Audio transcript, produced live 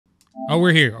Oh,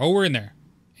 we're here. Oh, we're in there.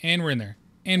 And we're in there.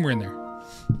 And we're in there.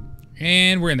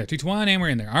 And we're in there. 3, 2, 1, and we're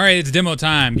in there. All right, it's demo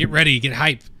time. Get ready. Get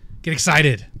hype. Get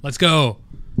excited. Let's go.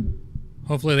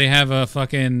 Hopefully they have a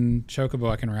fucking chocobo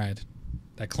I can ride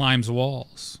that climbs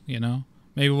walls, you know?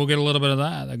 Maybe we'll get a little bit of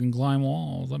that. That can climb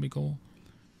walls. That'd be cool.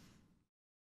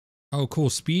 Oh, cool.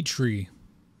 Speed tree.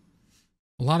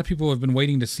 A lot of people have been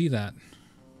waiting to see that.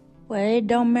 Well, it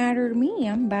don't matter to me.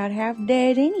 I'm about half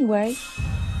dead anyway.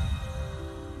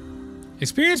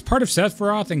 Experience part of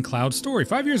Sephiroth and Cloud's story.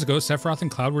 5 years ago, Sephiroth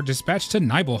and Cloud were dispatched to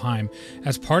Nibelheim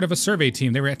as part of a survey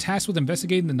team. They were tasked with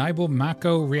investigating the Nibel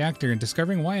Mako reactor and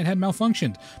discovering why it had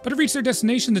malfunctioned. But to reach their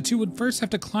destination, the two would first have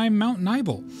to climb Mount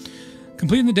Nibel.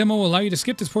 Completing the demo will allow you to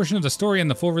skip this portion of the story in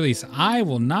the full release. I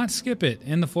will not skip it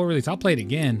in the full release. I'll play it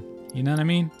again. You know what I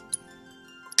mean?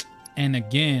 And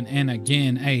again and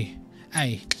again. Ay.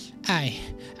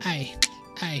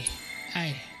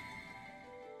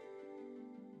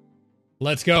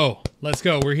 Let's go. Let's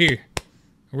go. We're here.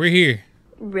 We're here.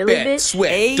 Really, bitch? Sweat.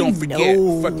 Hey, Don't forget.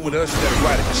 no. Fuck with us, better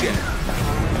write a check.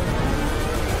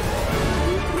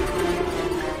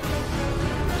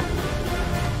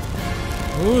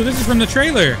 Ooh, this is from the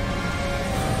trailer.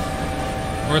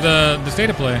 Or the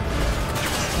state of play.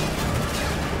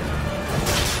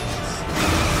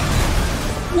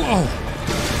 Whoa.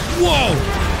 Whoa.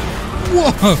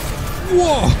 Whoa.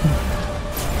 Whoa.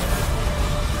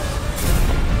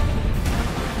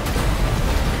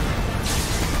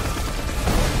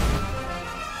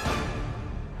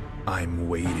 I'm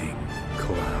waiting,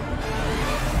 Cloud.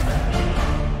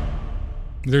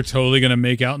 They're totally gonna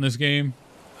make out in this game.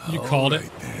 You called it.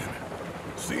 Then.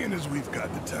 Seeing as we've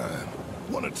got the time,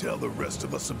 want to tell the rest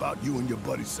of us about you and your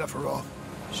buddy Sephiroth?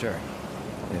 Sure.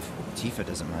 If Tifa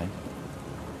doesn't mind.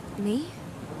 Me?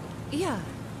 Yeah,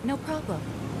 no problem.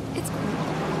 It's cool.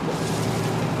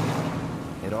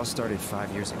 It all started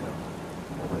 5 years ago.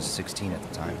 I was 16 at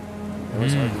the time. There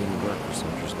was hardly any work for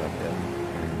soldiers back then.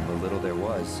 And the little there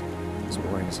was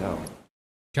boring as hell.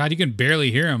 God, you can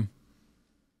barely hear him.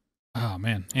 Oh,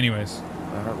 man. Anyways.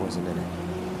 My heart wasn't in it.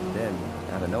 Then,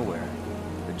 out of nowhere,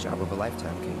 the job of a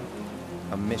lifetime came.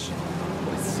 A mission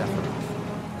with Sephiroth.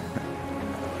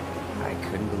 I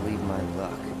couldn't believe my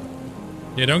luck.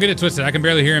 Yeah, don't get it twisted. I can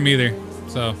barely hear him either.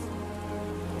 So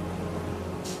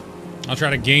I'll try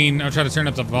to turn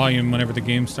up the volume whenever the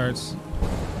game starts.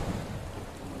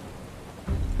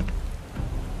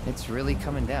 It's really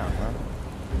coming down, huh?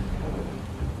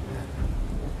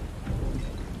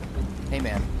 Hey,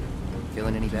 man.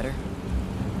 Feeling any better?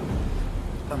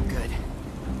 I'm good.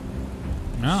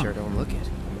 No. Sure don't look it.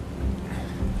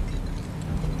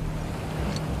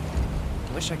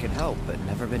 Wish I could help, but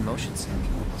never been motion sick.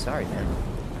 Sorry, man.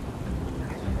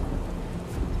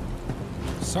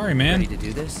 Sorry, man. Ready to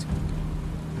do this?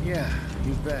 Yeah,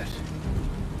 you bet.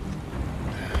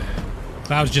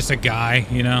 Cloud's just a guy,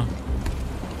 you know?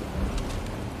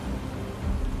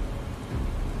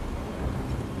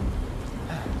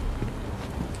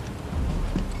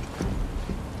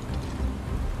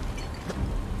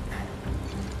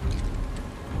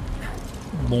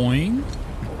 Boing.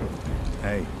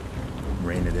 Hey,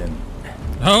 rein it in.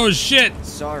 Oh, shit.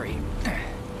 Sorry.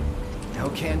 No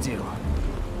can do.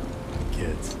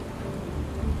 Kids.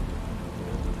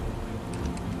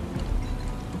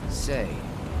 Say,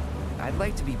 I'd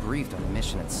like to be briefed on the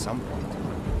mission at some point.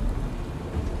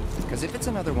 Because if it's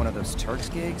another one of those Turks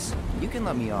gigs, you can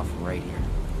let me off right here.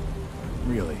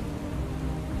 Really?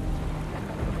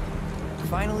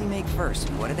 Finally make first.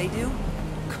 What do they do?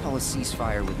 Call a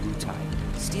ceasefire with Wutai.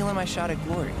 Stealing my shot at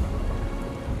glory.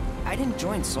 I didn't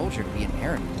join Soldier to be an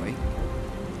errand boy.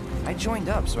 I joined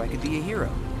up so I could be a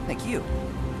hero, like you.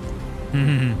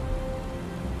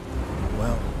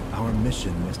 Well, our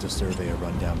mission is to survey a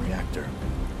rundown reactor.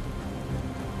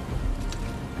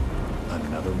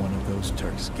 Another one of those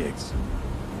Turks gigs.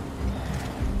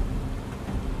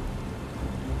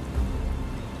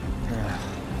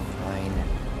 Fine.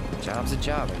 Job's a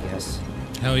job, I guess.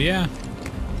 Hell yeah.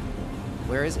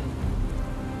 Where is it?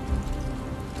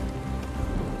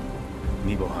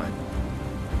 Nibelheim.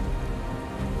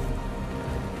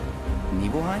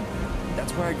 Nibelheim?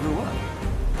 That's where I grew up.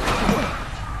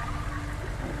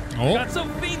 Oh. Got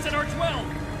some fiends in our 12.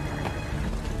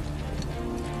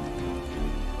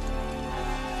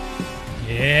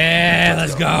 Yeah,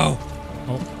 let's go.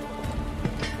 Oh.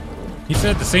 He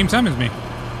said at the same time as me.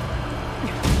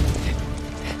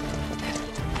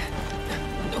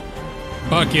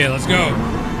 Fuck yeah, let's go.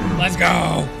 Let's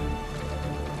go.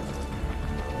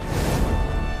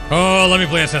 Oh, let me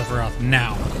play a Sephiroth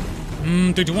now.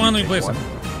 3, 2, 1, let me play a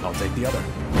Sephiroth. I'll take the other.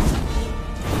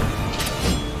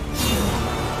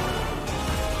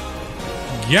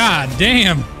 God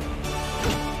damn.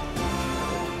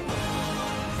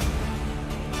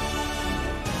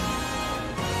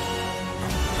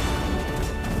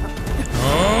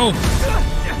 Oh.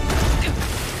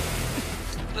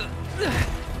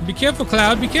 Be careful,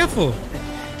 Cloud. Be careful.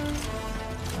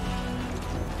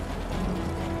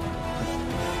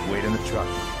 Wait in the truck.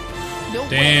 No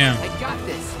Damn. way. I got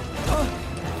this.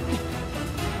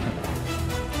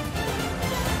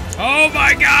 Oh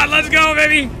my God, let's go,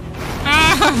 baby!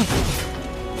 Ah!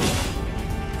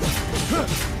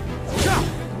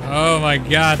 Oh my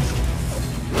God.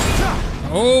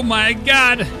 Oh my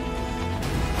God.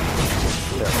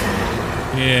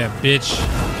 Yeah, bitch.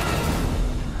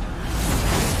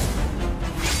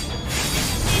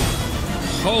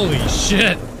 Holy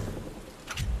shit.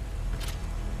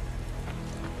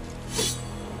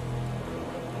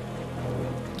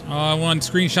 Oh, I want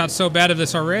screenshots so bad of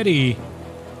this already.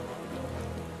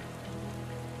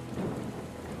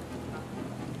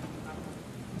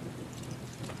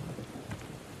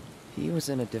 He was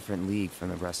in a different league from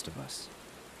the rest of us.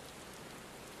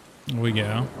 Here we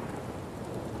go.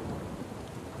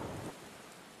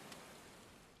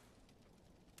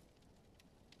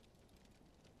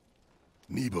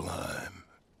 Nibelheim.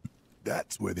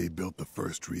 That's where they built the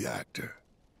first reactor.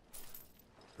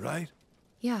 Right?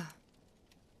 Yeah.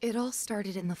 It all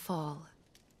started in the fall.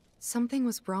 Something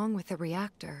was wrong with the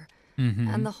reactor,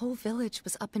 and the whole village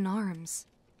was up in arms.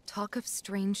 Talk of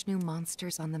strange new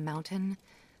monsters on the mountain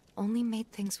only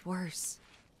made things worse.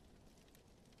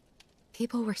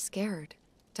 People were scared,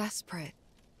 desperate.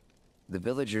 The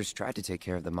villagers tried to take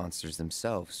care of the monsters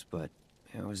themselves, but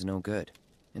it was no good.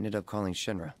 Ended up calling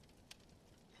Shinra.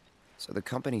 So the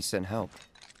company sent help.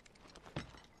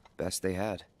 Best they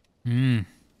had. Hmm.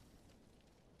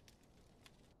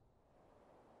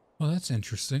 Well, that's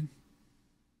interesting.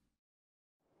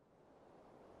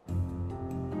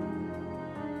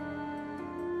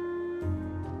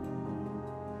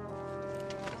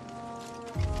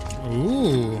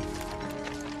 Ooh.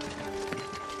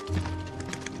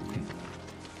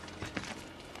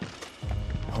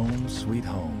 Home sweet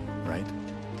home, right?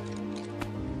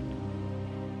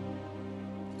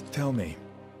 Tell me,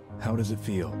 how does it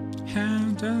feel? How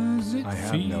does it I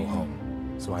have feel? no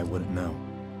home, so I wouldn't know.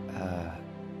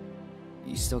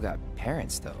 You still got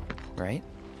parents, though, right?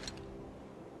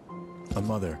 A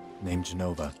mother named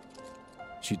Genova.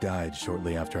 She died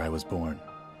shortly after I was born.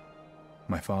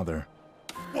 My father...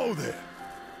 Whoa there.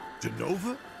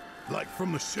 Genova? Like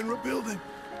from the Shinra building?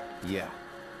 Yeah.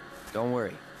 Don't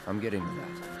worry, I'm getting to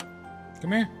that.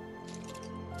 Come here.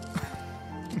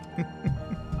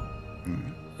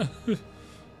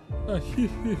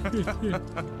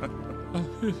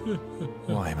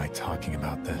 Why am I talking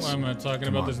about this? Why am I talking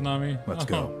Come about on, this, Nami? let's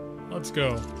go. Let's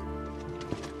go.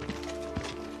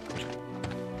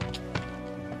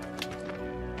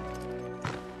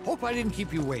 Hope I didn't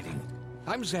keep you waiting.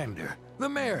 I'm Xander, the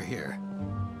mayor here.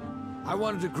 I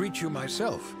wanted to greet you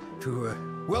myself,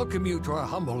 to welcome you to our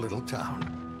humble little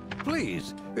town.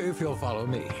 Please, if you'll follow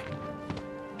me.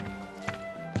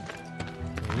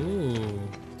 Ooh.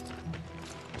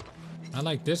 I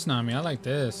like this, Nami. I like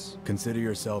this. Consider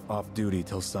yourself off duty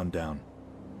till sundown.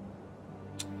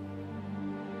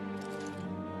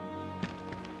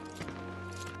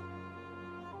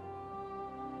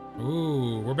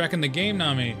 Ooh, we're back in the game,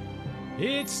 Nami.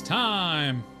 It's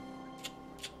time.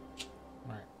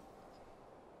 All right.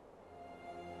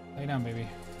 Lay down, baby.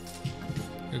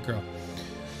 Good girl.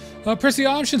 Press the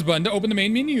options button to open the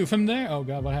main menu from there. Oh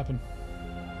God, what happened?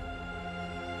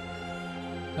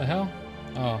 The hell?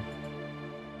 Oh.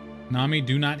 Nami,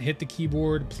 do not hit the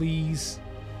keyboard, please.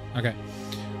 Okay.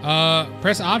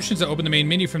 Press options to open the main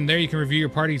menu. From there, you can review your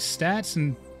party's stats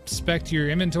and inspect your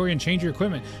inventory and change your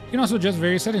equipment. You can also adjust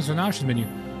various settings from the options menu.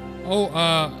 Oh,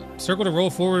 circle to roll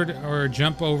forward or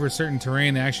jump over certain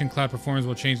terrain. The action cloud performance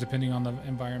will change depending on the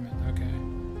environment. Okay.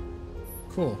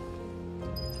 Cool.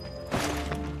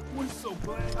 We're so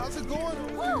glad. How's it going?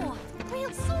 Whoa!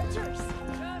 Real soldiers!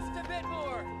 Just a bit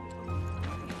more.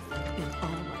 In all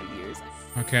my years,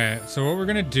 Okay, so what we're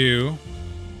gonna do,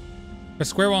 press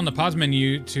square while in the pause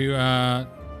menu to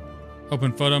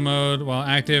open photo mode. While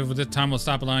active, this time will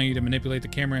stop allowing you to manipulate the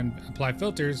camera and apply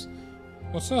filters.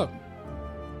 What's up?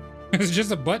 It's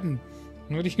just a button.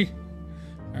 What do you...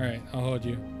 Alright, I'll hold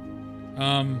you.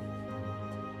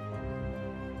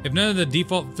 If none of the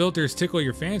default filters tickle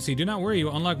your fancy, do not worry,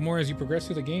 you'll unlock more as you progress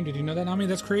through the game. Did you know that, Nami?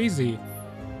 That's crazy.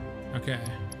 Okay.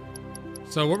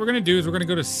 So what we're gonna do is we're gonna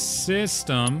go to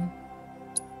System,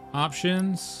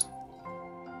 Options,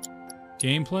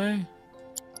 Gameplay,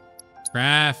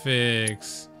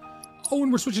 Graphics. Oh,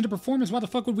 and we're switching to performance. Why the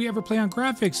fuck would we ever play on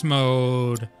graphics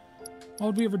mode? Why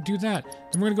would we ever do that?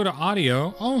 Then we're gonna go to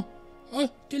audio. Oh,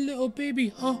 the little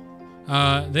baby. Oh.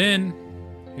 Then,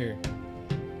 here.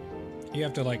 You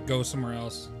have to like go somewhere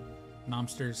else.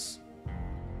 Nomsters.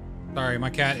 Sorry, my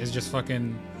cat is just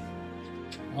fucking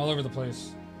all over the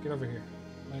place. Get over here.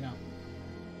 Lay down.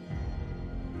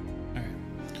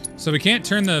 Alright. So we can't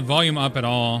turn the volume up at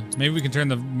all. Maybe we can turn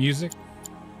the music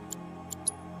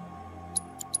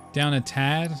down a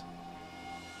tad.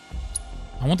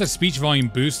 I want the speech volume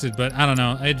boosted, but I don't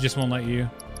know. It just won't let you.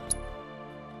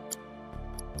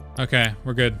 Okay,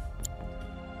 we're good.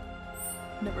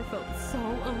 Never felt so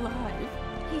alive.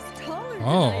 He's taller than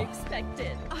Oh. I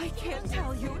expected. I can't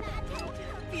tell you how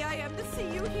happy I am to see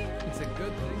you here. It's a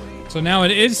good thing. So now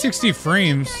it is 60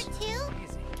 frames.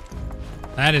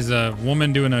 That is a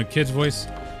woman doing a kid's voice.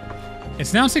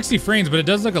 It's now 60 frames, but it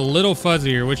does look a little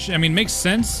fuzzier, which, I mean, makes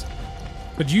sense.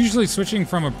 But usually switching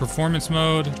from a performance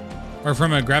mode, or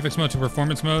from a graphics mode to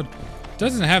performance mode,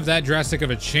 doesn't have that drastic of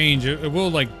a change. It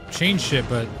will, like, change shit,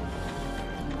 but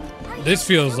this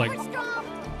feels like...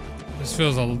 This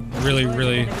feels a really,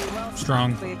 really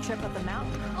strong.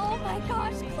 Oh my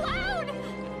gosh, Cloud!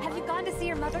 Have you gone to see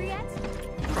your mother yet?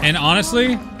 And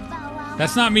honestly,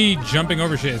 that's not me jumping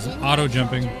over shit. It's auto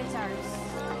jumping.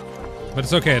 But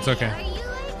it's okay. It's okay.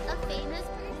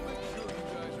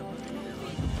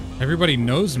 Everybody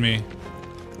knows me.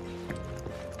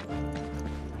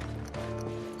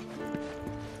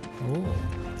 Oh.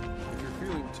 If you're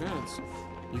feeling tense,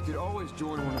 you could always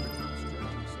join one of the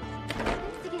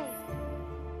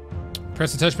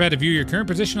Press the touchpad to view your current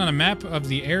position on a map of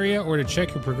the area or to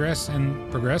check your progress in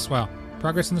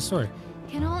the story.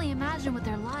 Can only imagine what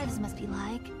their lives must be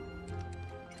like.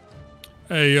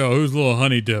 Hey, yo, who's little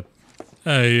honey dip?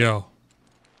 Hey, yo.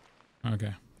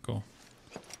 Okay, cool.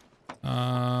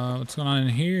 What's going on in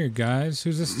here, guys?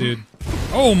 Who's this dude?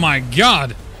 Oh my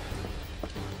god!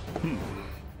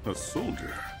 A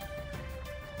soldier.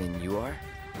 And you are?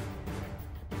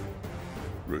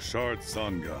 Richard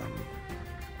Sangan.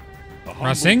 A humble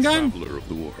Rasengan? traveler of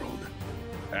the world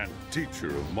and teacher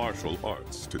of martial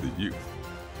arts to the youth.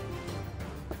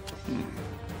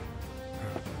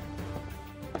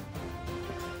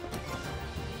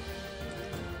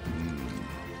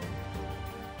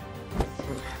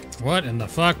 What in the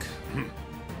fuck?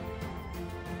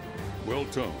 Well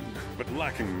toned, but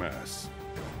lacking mass.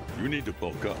 You need to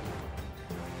bulk up.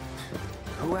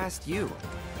 Who asked you?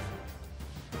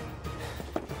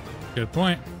 Good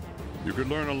point. You could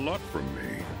learn a lot from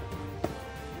me.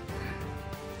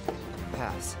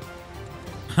 Pass.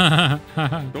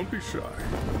 Don't be shy.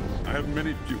 I have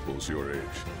many pupils your age.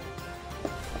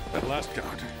 At last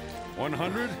count,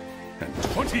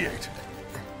 128.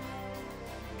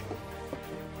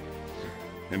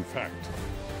 In fact,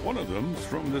 one of them's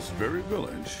from this very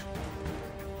village.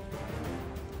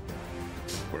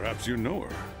 Perhaps you know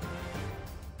her.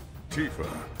 Tifa.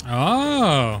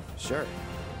 Oh. Sure.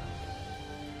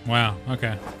 Wow,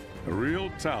 okay. A real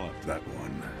talent, that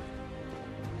one.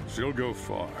 She'll go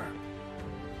far.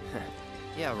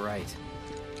 Yeah, right.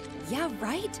 Yeah,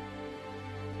 right?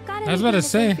 Got I was about to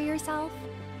say. For yourself?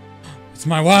 It's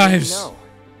my wives. No.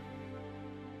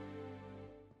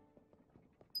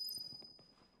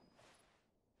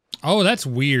 Oh, that's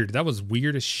weird. That was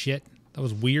weird as shit. That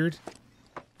was weird.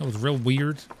 That was real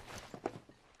weird.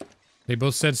 They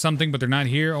both said something, but they're not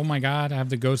here. Oh my god, I have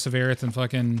the ghosts of Aerith and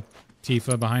fucking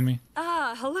Tifa behind me.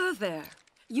 Ah, hello there.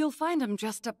 You'll find him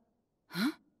just up.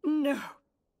 Huh? No.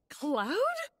 Cloud?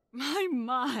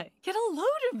 My. Get a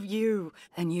load of you.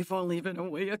 And you've only been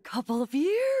away a couple of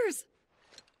years.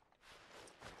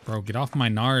 Bro, get off my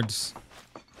nards.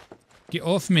 Get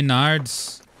off me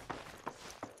nards.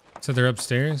 So they're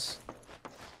upstairs.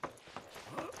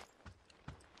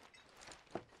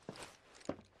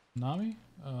 Nami?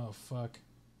 Oh, fuck.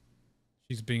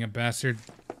 She's being a bastard.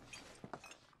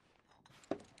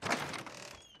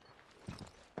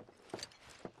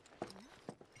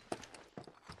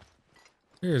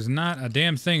 There's not a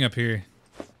damn thing up here.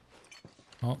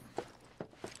 Oh.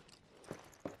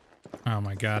 Oh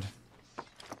my god.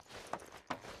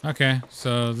 Okay,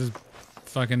 so this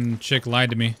fucking chick lied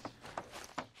to me.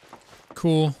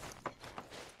 Cool.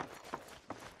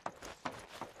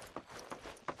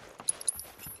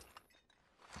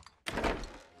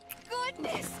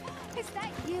 Goodness! Is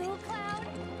that you, Cloud?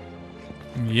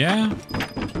 Yeah.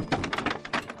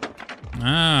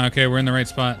 Ah, okay, we're in the right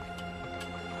spot.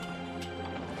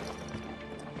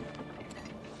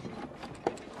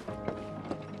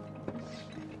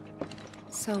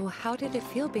 So how did it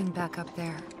feel being back up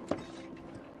there?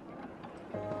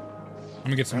 Let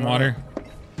me get some water.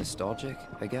 Nostalgic,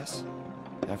 I guess?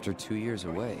 After 2 years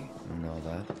away and all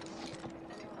that.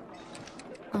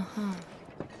 Uh-huh.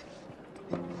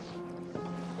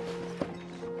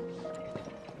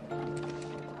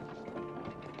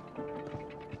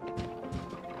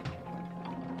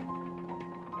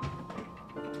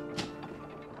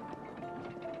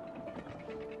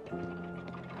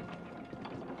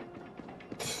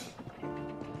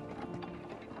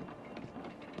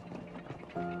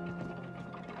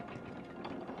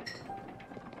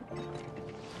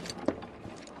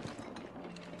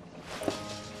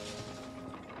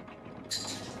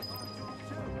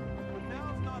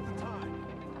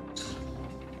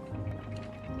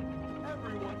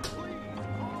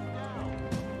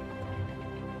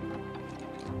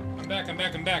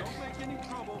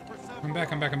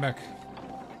 I'm back. I'm back.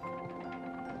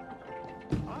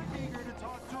 I'm eager to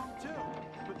talk to him too,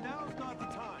 but now's not the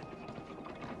time.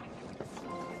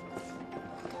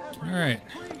 All right.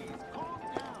 Please, calm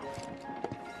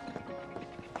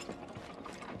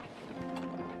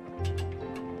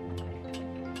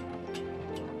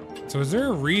down. So is there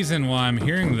a reason why I'm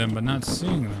hearing them but not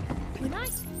seeing them? When I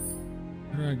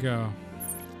Where do I go?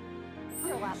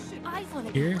 grow up, I want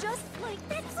to Here? be just like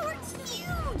that sword's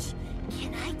huge.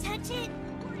 Can I touch it?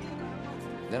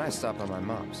 Then I stop by my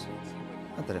mom's.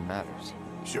 Not that it matters.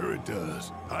 Sure it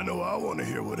does. I know I want to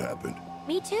hear what happened.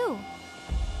 Me too.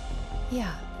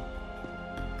 Yeah.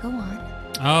 Go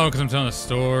on. Oh, because I'm telling a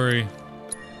story.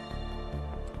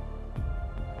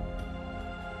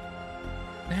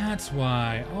 That's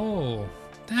why. Oh,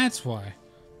 that's why.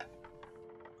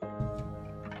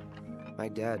 My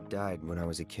dad died when I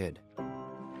was a kid.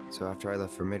 So after I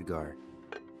left for Midgar,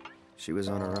 she was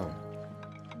on her own.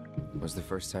 It was the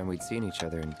first time we'd seen each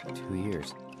other in 2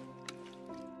 years.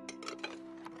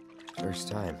 First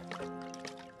time.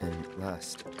 And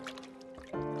last.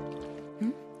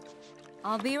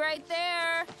 I'll be right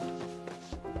there.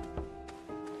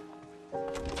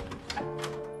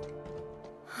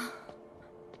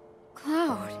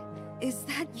 Cloud, is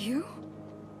that you?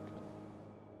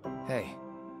 Hey.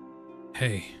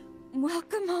 Hey.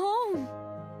 Welcome home.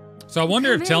 So I wonder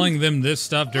Come if in. telling them this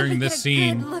stuff during Let me this get a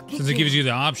scene, good look at since it gives you. you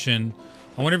the option,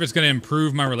 I wonder if it's going to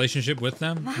improve my relationship with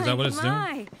them. Is that what it's doing?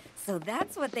 My. So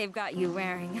that's what they've got you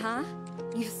wearing, huh?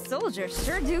 You soldiers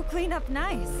sure do clean up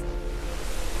nice.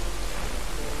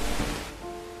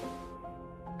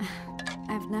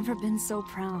 I've never been so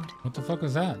proud. What the fuck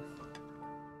was that?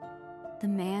 The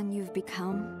man you've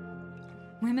become.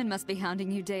 Women must be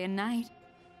hounding you day and night.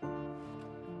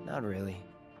 Not really.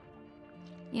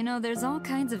 You know, there's all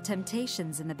kinds of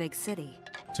temptations in the big city.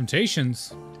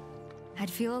 Temptations? I'd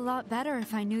feel a lot better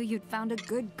if I knew you'd found a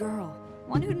good girl.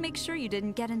 One who'd make sure you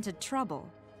didn't get into trouble.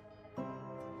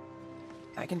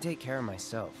 I can take care of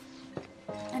myself.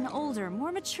 An older,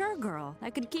 more mature girl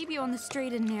that could keep you on the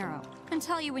straight and narrow and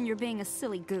tell you when you're being a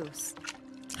silly goose.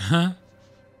 Huh?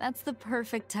 That's the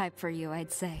perfect type for you,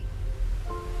 I'd say.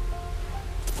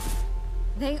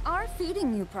 They are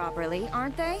feeding you properly,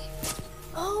 aren't they?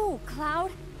 Oh,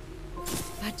 Cloud.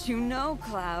 But you know,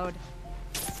 Cloud.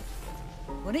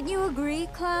 Wouldn't you agree,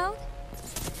 Cloud?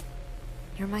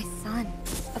 You're my son.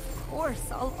 Of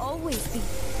course, I'll always be.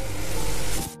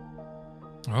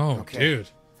 Oh, Okay. dude.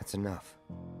 That's enough.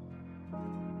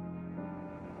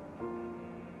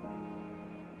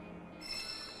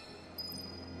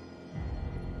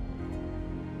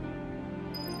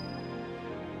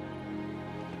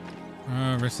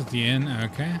 Rest at the inn.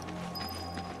 Okay.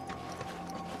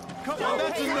 Come on,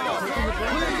 that's enough.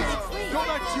 Please, go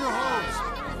back to your homes.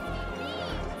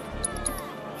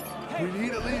 We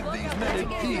need to leave these men in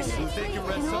peace so they can I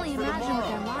rest can up only for imagine what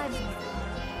their tomorrow. lives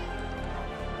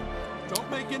were. Don't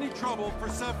make any trouble for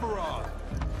Sephiroth.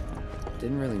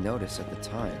 Didn't really notice at the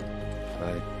time,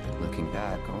 but looking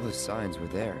back, all the signs were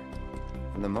there.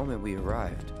 From the moment we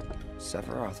arrived,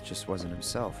 Sephiroth just wasn't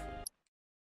himself.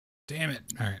 Damn it.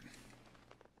 All right.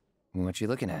 What you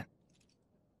looking at?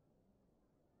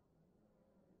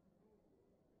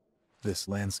 This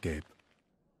landscape.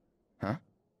 Huh?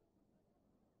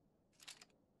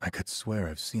 I could swear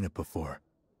I've seen it before.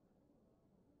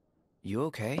 You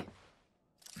okay?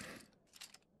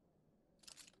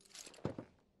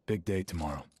 Big day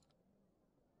tomorrow.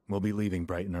 We'll be leaving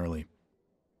bright and early.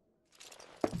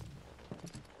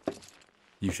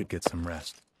 You should get some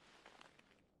rest.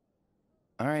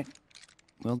 All right,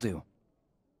 will do.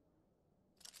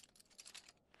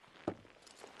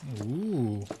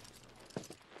 Ooh.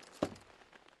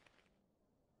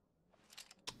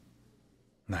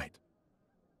 Night.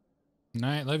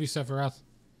 Night. Love you, Sephiroth.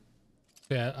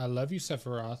 Yeah, I love you,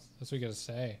 Sephiroth. That's what you gotta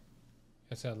say.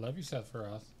 I said, I love you,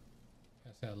 Sephiroth.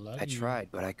 I love I you. tried,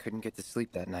 but I couldn't get to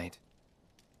sleep that night.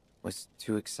 Was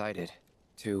too excited,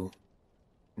 too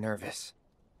nervous.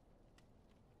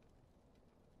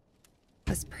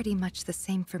 Was pretty much the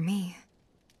same for me.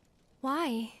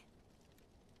 Why?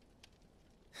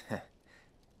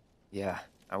 Yeah,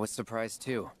 I was surprised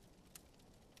too.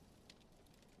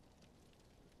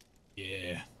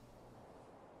 Yeah.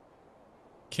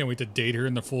 Can't wait to date her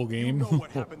in the full game. You know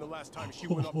what happened the last time she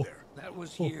went up there. That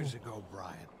was years ago,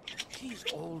 Brian. She's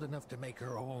old enough to make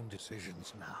her own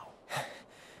decisions now.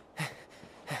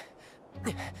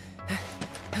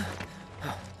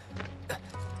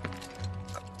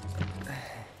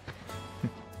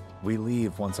 We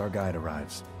leave once our guide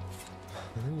arrives.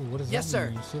 Ooh, what is Yes, that sir.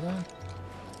 mean? You see that?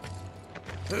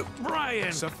 Brian!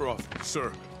 Sephiroth,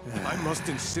 sir, I must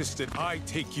insist that I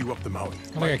take you up the mountain.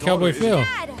 I My like a Cowboy daughter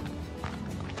is-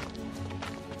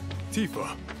 Phil.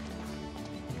 Tifa,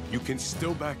 you can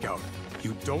still back out.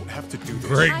 You don't have to do this.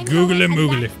 Great I know googly it, and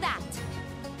moogly. that's that.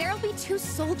 There'll be 2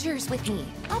 soldiers with me.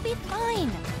 I'll be fine.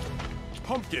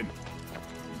 Pumpkin,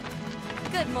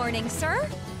 Good morning, sir.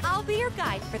 I'll be your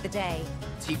guide for the day.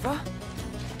 Tifa?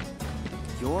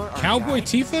 You're our Cowboy guide?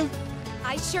 Tifa?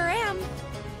 I sure am.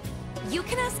 You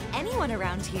can ask anyone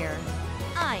around here.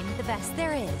 I'm the best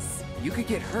there is. You could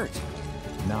get hurt.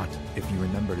 Not if you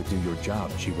remember to do your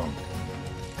job, she won't.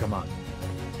 Come on.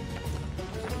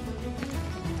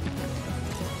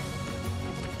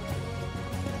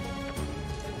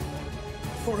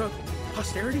 For a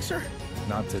posterity, sir?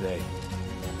 Not today.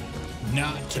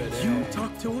 Not today. You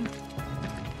talk to him?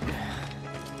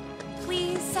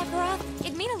 Please, Sephiroth.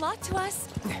 It'd mean a lot to us.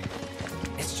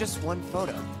 It's just one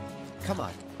photo. Come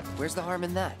on, where's the harm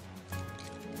in that?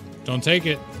 Don't take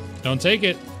it. Don't take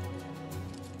it.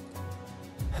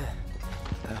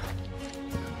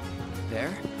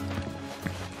 There?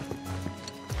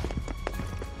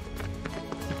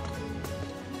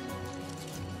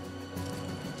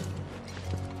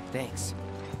 Thanks.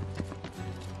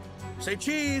 Say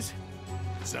cheese.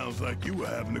 sounds like you were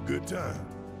having a good time.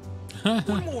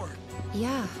 One more.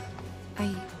 Yeah,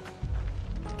 I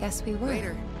guess we were.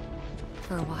 Later.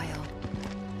 For a while.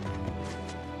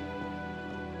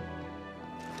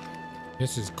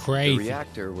 This is The crazy.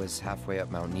 reactor was halfway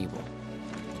up Mount Nibel.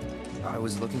 I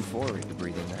was looking forward to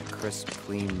breathing that crisp,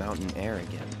 clean mountain air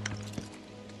again.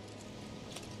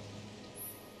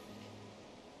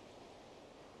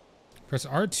 Press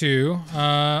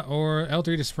R2 or L3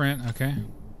 to sprint. Okay.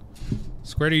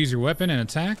 Square to use your weapon and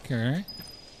attack. All right.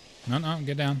 No, no,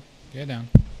 get down. Get down.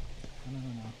 No, no,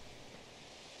 no, no.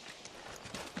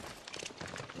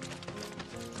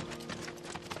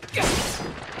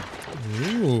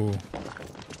 Ooh.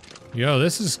 Yo,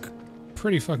 this is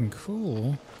pretty fucking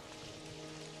cool.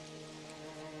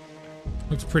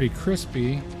 Looks pretty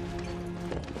crispy.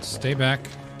 Stay back.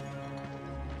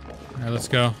 All right, let's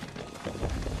go.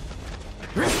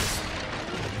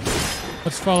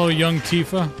 Let's follow young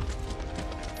Tifa.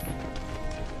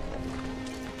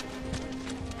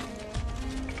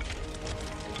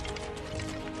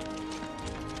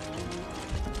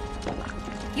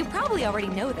 You probably already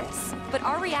know this, but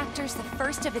our reactor's the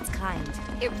first of its kind.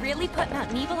 It really put Mount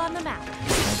Nibel on the map.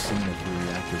 I've seen a few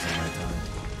reactors in my time.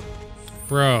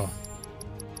 Bro.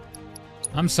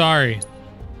 I'm sorry.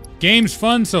 Game's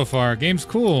fun so far. Game's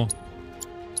cool.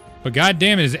 But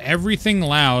goddamn, is everything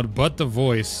loud but the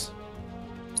voice?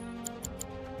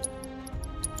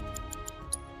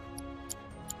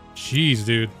 Jeez,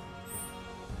 dude.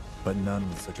 But none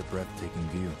with such a breathtaking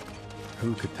view.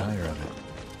 Who could tire of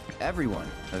it? Everyone,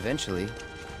 eventually.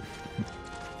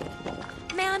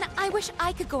 Man, I wish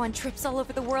I could go on trips all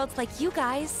over the world like you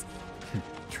guys.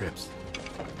 Trips.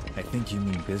 I think you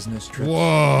mean business trips.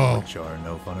 Whoa. Which are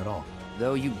no fun at all.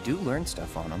 Though you do learn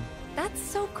stuff on them. That's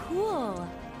so cool.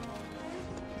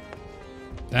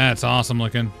 That's awesome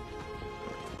looking.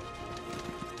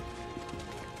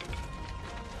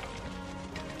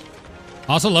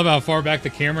 Also love how far back the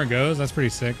camera goes. That's pretty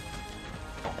sick.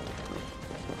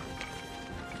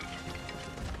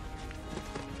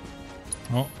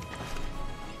 Oh.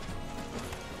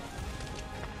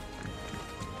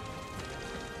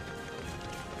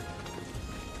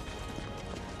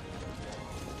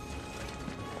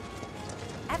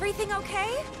 Everything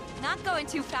okay? Not going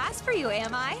too fast for you,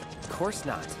 am I? Of course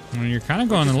not. Well, you're kind of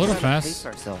going a We're little just trying to fast. pace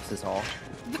ourselves is all.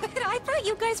 But I thought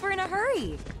you guys were in a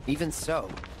hurry. Even so,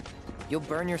 you'll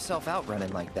burn yourself out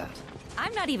running like that.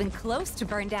 I'm not even close to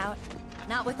burned out.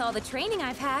 Not with all the training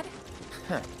I've had.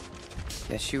 Huh.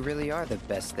 Guess you really are the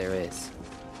best there is.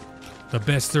 The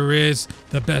best there is,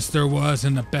 the best there was,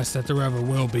 and the best that there ever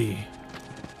will be.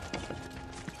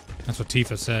 That's what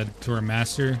Tifa said to her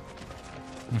master.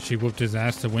 When she whooped his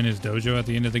ass to win his dojo at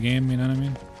the end of the game, you know what I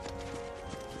mean?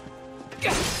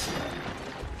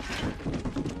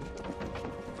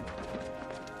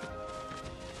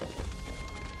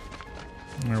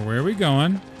 Or where are we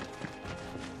going?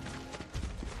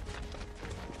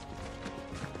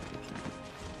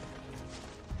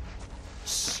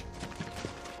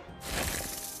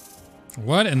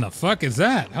 What in the fuck is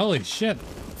that? Holy shit.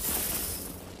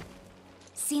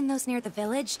 Seen those near the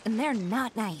village, and they're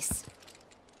not nice.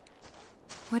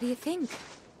 What do you think?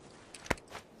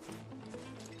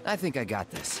 I think I got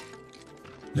this.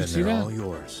 Then see they're that? all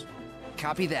yours.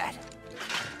 Copy that.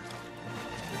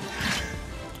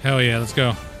 Hell yeah, let's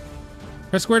go.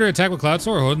 Press square to attack with Cloud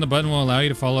Sword. Holding the button will allow you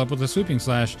to follow up with a swooping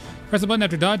slash. Press the button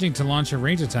after dodging to launch a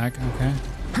range attack. Okay.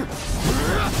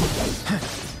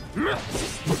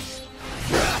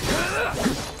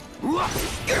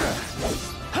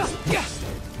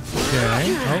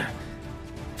 Okay. Oh.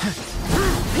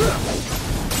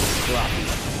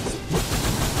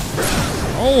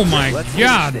 Oh my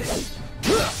god.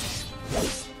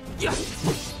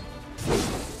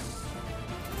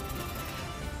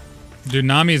 Dude,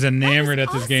 Nami's enamored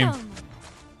at this game.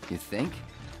 You think?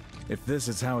 If this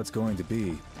is how it's going to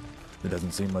be, there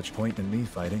doesn't seem much point in me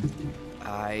fighting.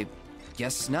 I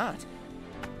guess not.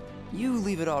 You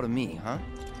leave it all to me, huh?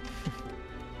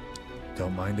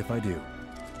 Don't mind if I do.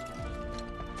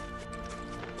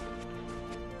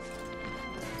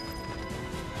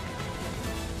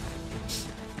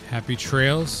 Happy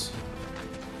trails.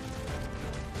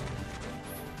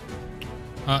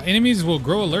 Enemies will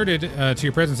grow alerted to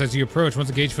your presence as you approach. Once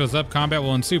the gauge fills up, combat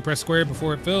will ensue. Press square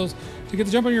before it fills to get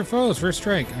the jump on your foes. First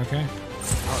strike. Okay.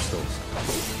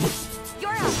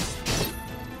 You're up.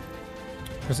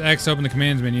 Press X to open the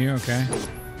commands menu. Okay.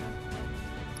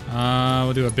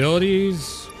 We'll do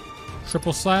abilities.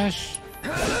 Triple slash.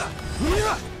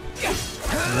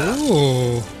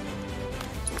 Ooh.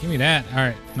 Give me that. All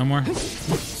right. No more.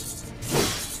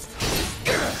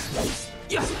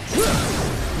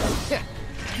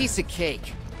 Piece of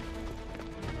cake.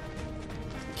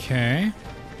 Okay.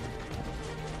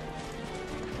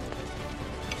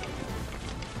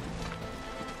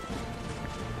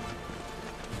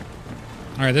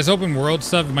 All right, this open world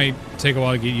stuff might take a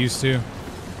while to get used to. I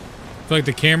feel like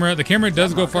the camera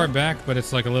does go far back, but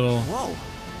it's like a little. Whoa.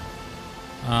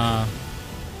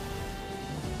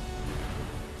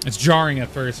 It's jarring at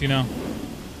first, you know,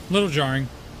 a little jarring.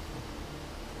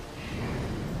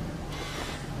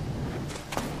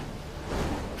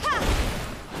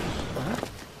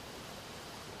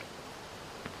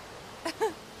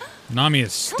 Nami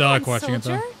is stuck watching it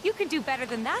though. You can do better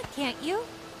than that, can't you?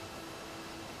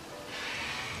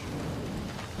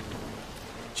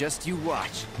 Just you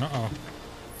watch. Uh-oh.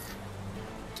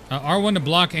 R1 to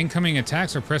block incoming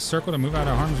attacks or press circle to move out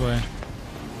of harm's way.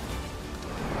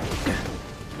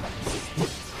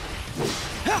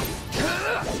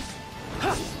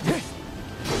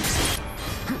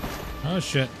 Oh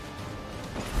shit.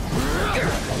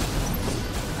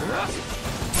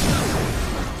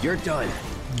 You're done.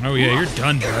 Oh yeah, you're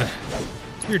done, bud.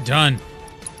 You're done.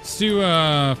 Let's do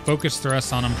focus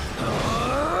thrust on him.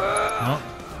 Oh.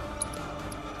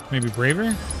 Maybe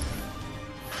braver?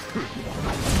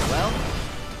 Well,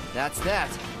 that's that.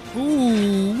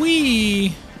 Ooh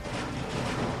wee.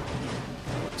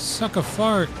 Suck a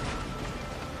fart.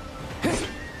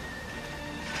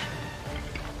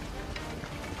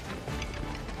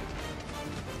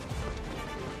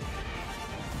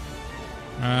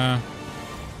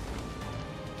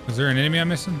 Is there an enemy I'm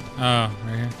missing? Oh,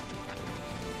 right here.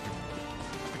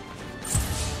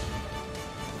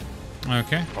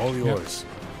 Okay. All yours.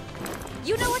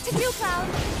 You know what to do, Cloud.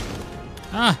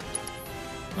 Ah.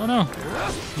 Oh no.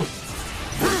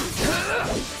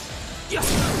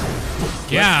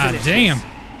 God damn.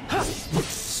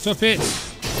 Stop it.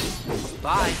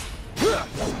 Bye.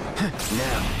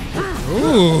 Now.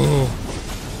 Ooh.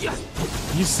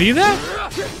 You see that?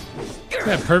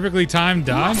 That perfectly timed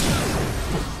dodge?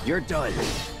 You're done.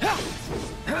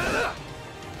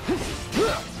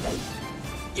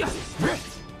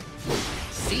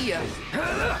 See ya.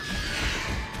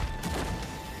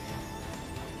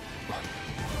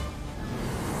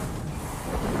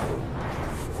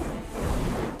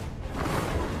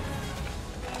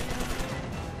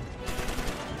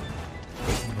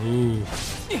 Ooh.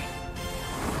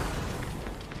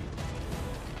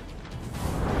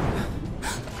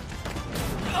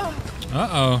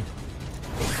 Uh-oh.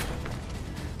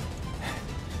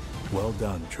 Well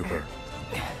done, Trooper.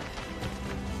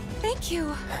 Thank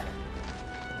you.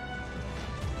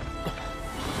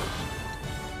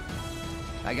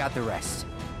 I got the rest.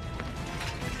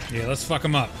 Yeah, let's fuck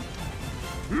him up.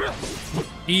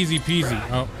 Easy peasy.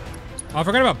 Oh, I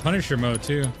forgot about Punisher mode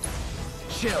too.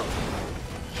 Chill.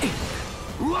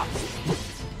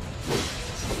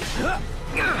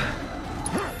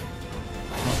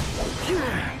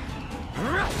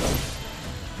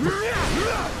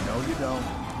 No, you don't.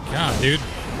 God, dude.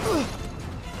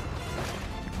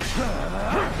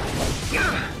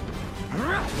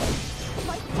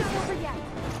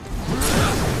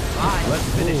 Fine, let's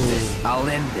finish this. I'll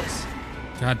end this.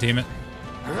 God damn it.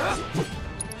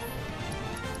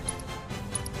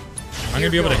 I'm gonna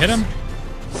be able to hit him?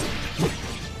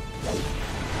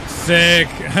 Sick.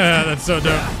 That's so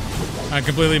dope. I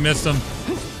completely missed him.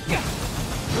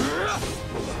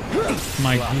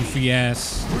 My goofy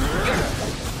ass.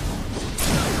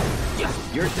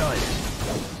 You're done.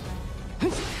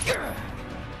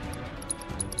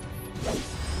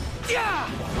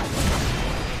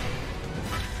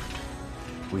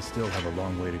 We still have a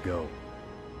long way to go.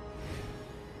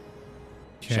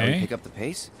 Shall we Okay. pick up the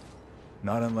pace?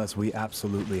 Not unless we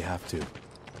absolutely have to.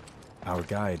 Our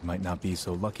guide might not be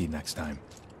so lucky next time.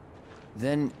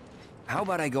 Then, how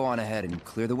about I go on ahead and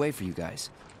clear the way for you guys?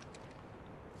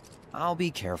 I'll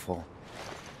be careful.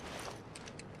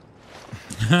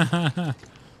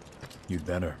 You'd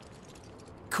better.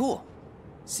 Cool.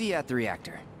 See you at the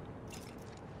reactor.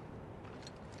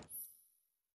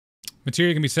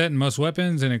 Materia can be set in most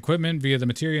weapons and equipment via the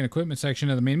Materia and Equipment section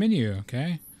of the main menu.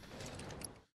 Okay.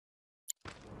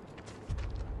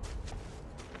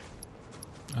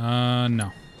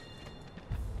 No.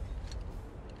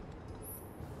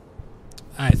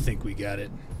 I think we got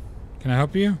it. Can I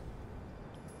help you?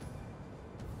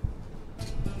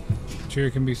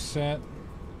 Materia can be set.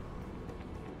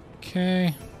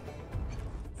 Okay.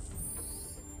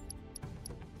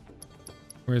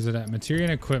 Where is it at? Materia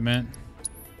and Equipment.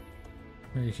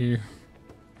 Right here.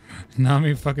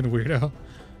 Nami fucking weirdo.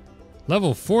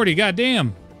 Level 40,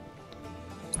 goddamn.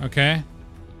 Okay.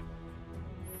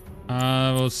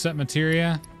 We'll set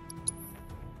materia.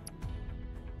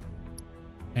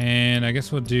 And I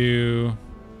guess we'll do...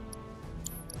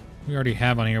 We already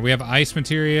have on here. We have ice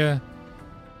materia.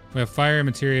 We have fire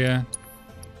materia.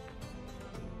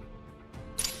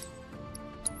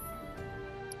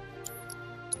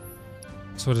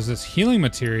 So what is this? Healing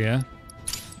materia.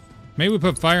 Maybe we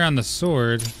put fire on the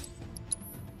sword.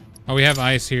 Oh, we have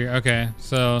ice here. Okay,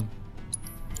 so...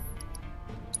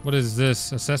 What is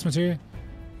this? Assess materia?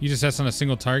 You just assess on a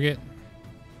single target?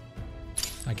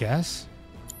 I guess?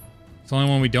 It's the only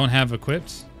one we don't have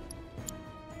equipped?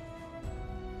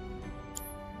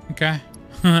 Okay.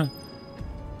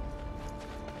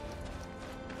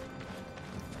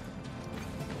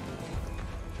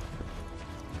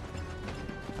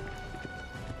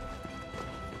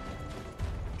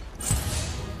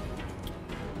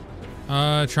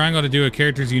 Triangle to do a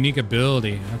character's unique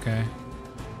ability. Okay.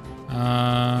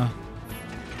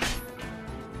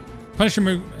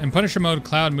 In Punisher mode,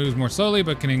 Cloud moves more slowly,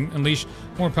 but can unleash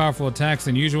more powerful attacks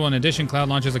than usual. In addition, Cloud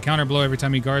launches a counter blow every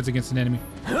time he guards against an enemy.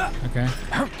 Okay.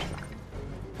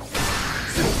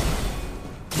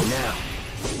 Now.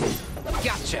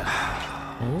 Gotcha.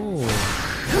 Oh.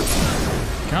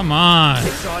 Come on.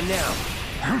 It's on now.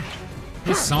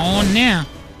 It's on now.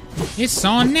 It's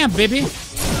on now, baby.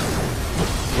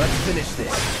 Let's finish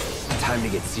this. Time to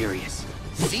get serious.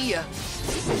 See ya.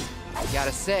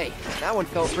 Gotta say, that one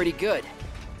felt pretty good.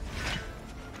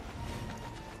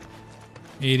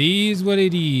 It is what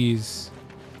it is.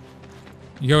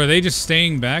 Yo, are they just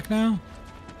staying back now?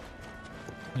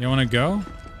 You want to go?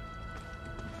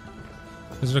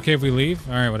 Is it okay if we leave?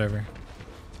 All right, whatever.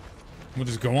 We'll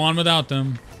just go on without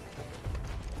them.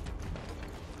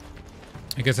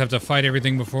 I guess I have to fight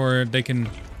everything before they can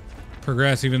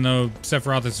progress, even though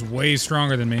Sephiroth is way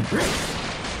stronger than me.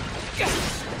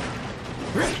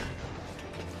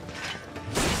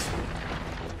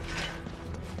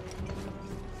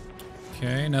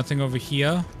 Okay, nothing over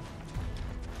here.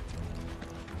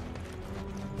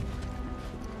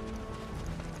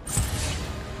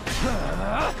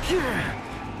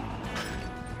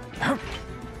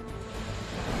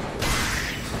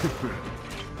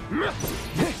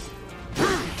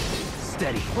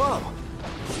 Steady. Whoa.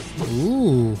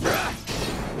 Ooh.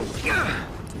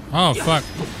 Oh, fuck.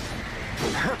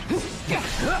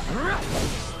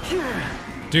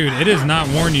 Dude, it does not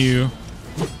warn you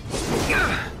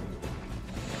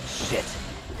Shit.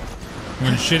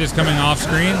 when shit is coming off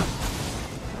screen.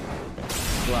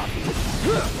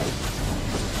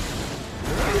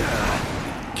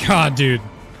 God, dude.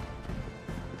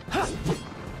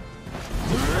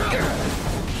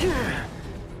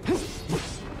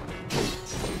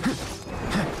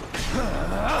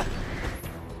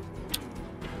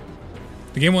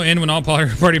 The The game will end when all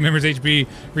party members' HP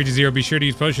reaches 0. Be sure to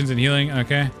use potions and healing.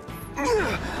 Okay.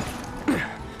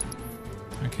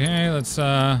 Okay, let's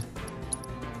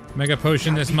mega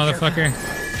potion this motherfucker.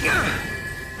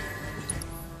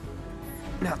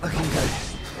 Not looking good.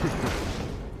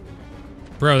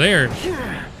 Bro,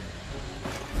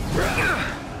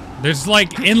 there's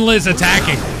like endless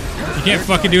attacking. You can't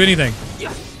fucking do anything.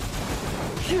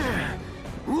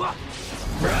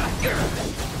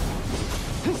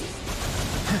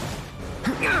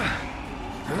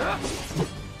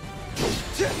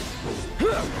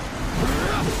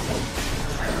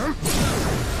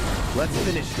 Let's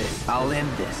finish this. I'll end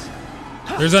this.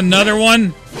 There's another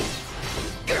one.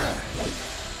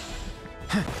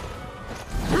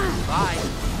 Bye.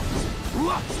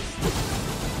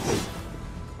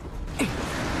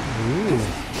 Ooh.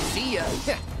 See ya.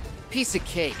 Piece of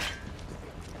cake.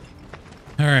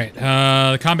 All right.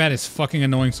 The combat is fucking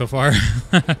annoying so far.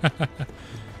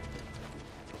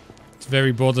 It's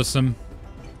very bothersome.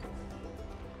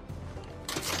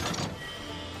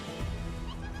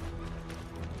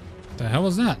 The hell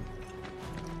was that?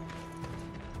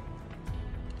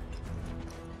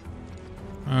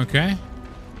 Okay.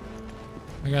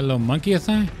 I got a little monkey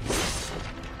thing.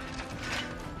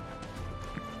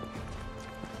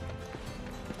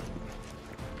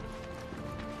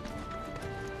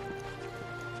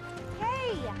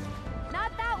 Hey!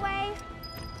 Not that way!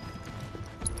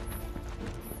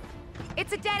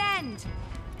 It's a dead end!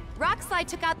 Rockslide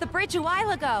took out the bridge a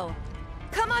while ago.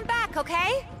 Come on back,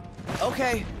 okay?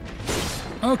 Okay.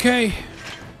 Okay.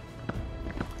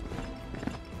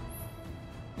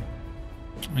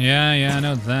 Yeah, I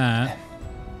know that.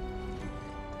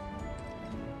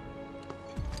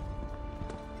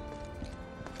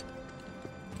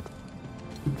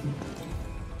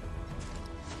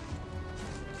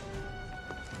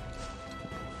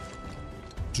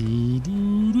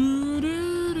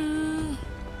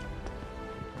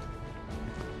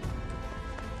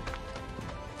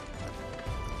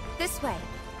 This way.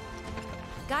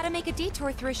 Gotta make a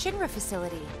detour through a Shinra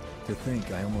facility. To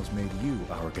think I almost made you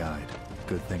our guide.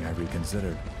 Good thing I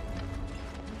reconsidered.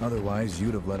 Otherwise,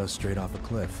 you'd have led us straight off a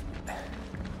cliff.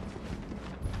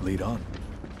 Lead on.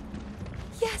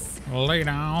 Yes. Lead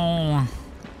on.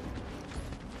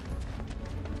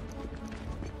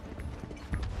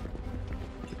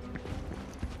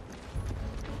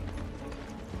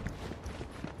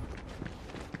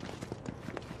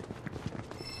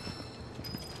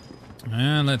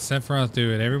 And let Sephiroth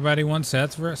do it. Everybody wants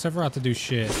Sephiroth to do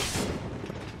shit.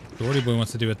 Doherty Boy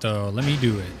wants to do it though. Let me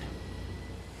do it.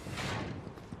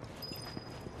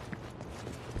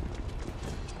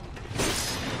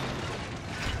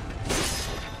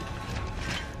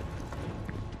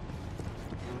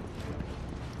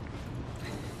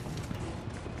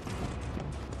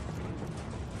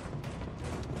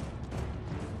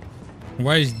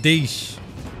 Why is this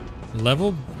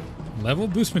level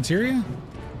boost materia?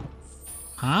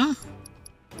 Huh?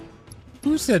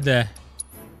 Who said that?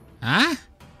 Huh?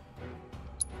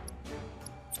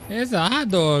 It's a hot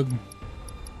dog.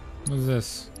 What is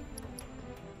this?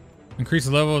 Increase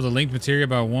the level of the linked materia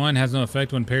by 1. Has no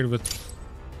effect when paired with...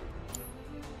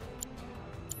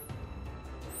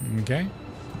 Okay.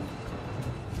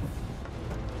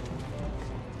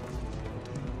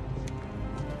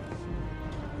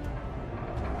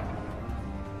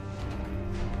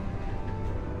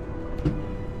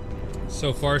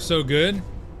 So far, so good.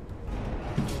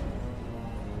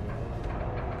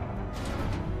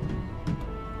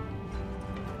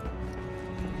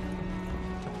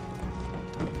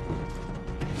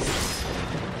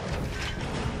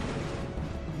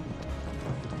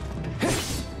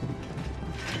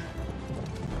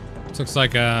 This looks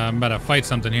like I'm about to fight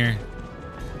something here.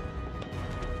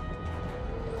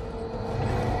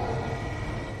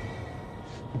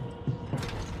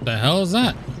 The hell is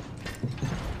that?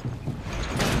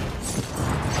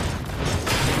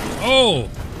 Oh!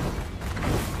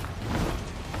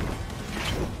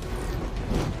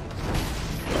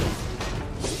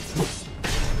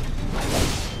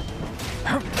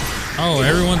 Oh,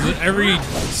 every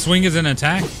swing is an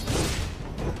attack?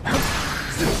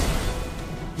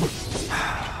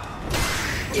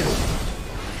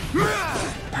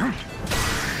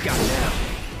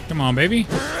 Come on, baby.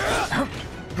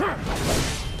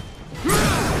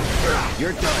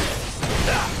 You're done.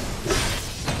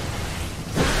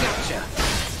 Gotcha.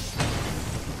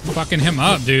 Fucking him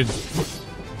up, dude.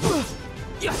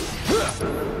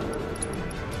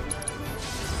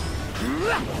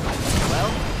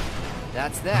 Well,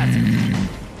 that's that.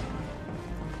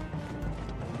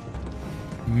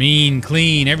 Mean,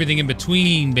 clean, everything in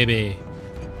between, baby.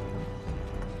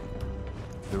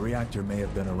 reactor may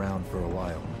have been around for a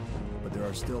while, but there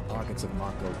are still pockets of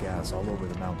Mako gas all over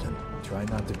the mountain. Try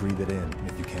not to breathe it in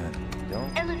if you can.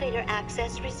 Don't. Elevator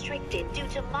access restricted due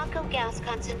to Mako gas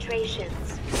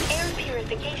concentrations. Air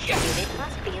purification unit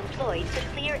must be employed to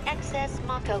clear excess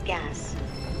Mako gas.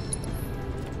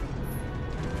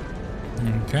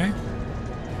 Okay.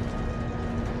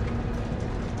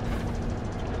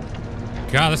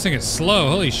 God, this thing is slow.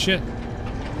 Holy shit.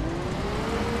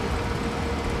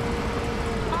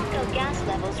 Mako gas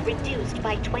levels reduced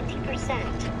by 20%.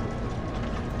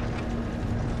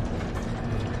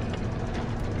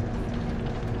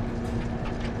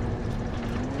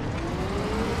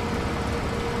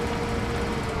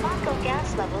 Mako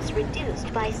gas levels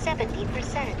reduced by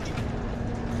 70%.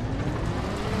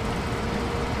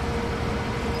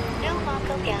 No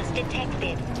Mako gas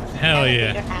detected. Hell yeah.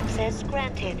 Elevator access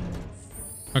granted.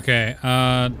 Okay,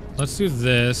 let's do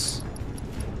this.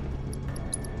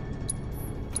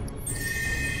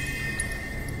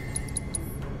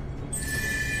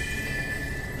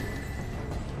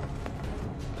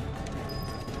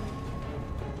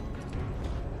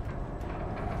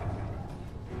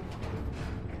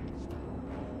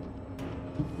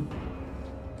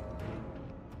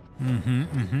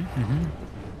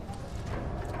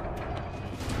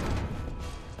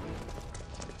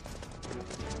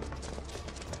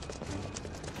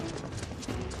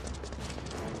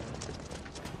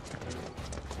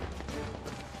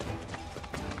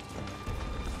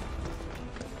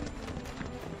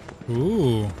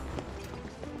 Ooh.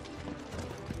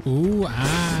 Ooh,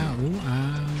 ah, ooh,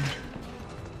 ah.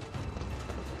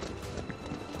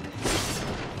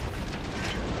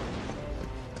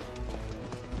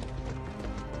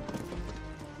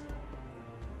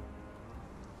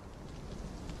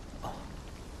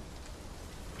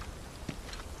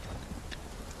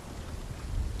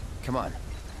 Come on.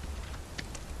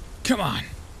 Come on.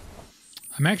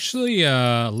 I'm actually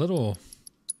a little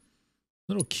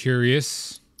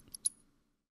curious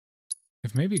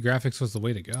if maybe graphics was the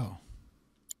way to go.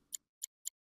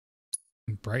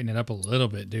 Brighten it up a little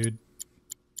bit, dude.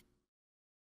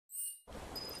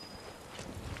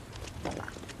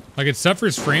 Like, it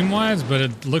suffers frame-wise, but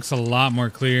it looks a lot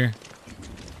more clear.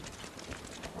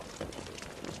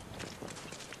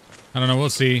 I don't know, we'll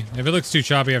see. If it looks too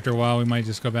choppy after a while, we might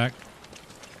just go back.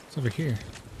 It's over here.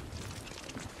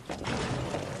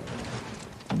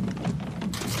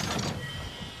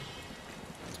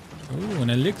 Oh, an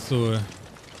elixir.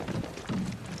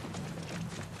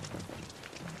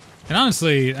 And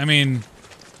honestly, I mean...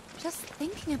 Just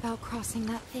thinking about crossing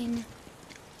that thing.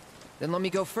 Then let me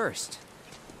go first.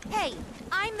 Hey,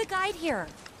 I'm the guide here.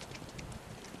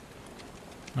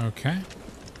 Okay.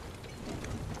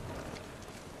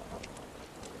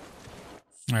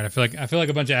 All right, I feel like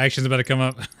a bunch of action's about to come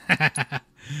up.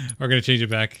 We're gonna change it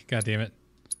back. God damn it.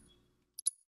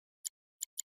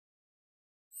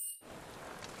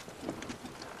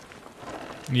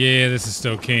 Yeah, this is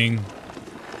still king.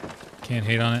 Can't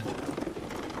hate on it.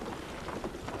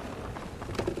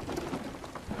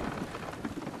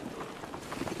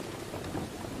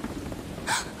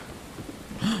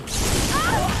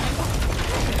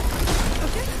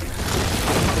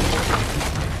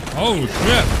 Oh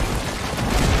shit!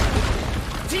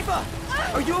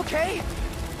 Tifa, are you okay?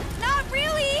 Not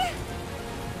really.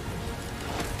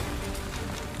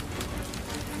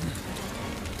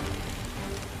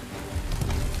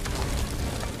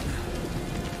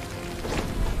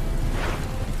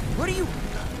 What are you?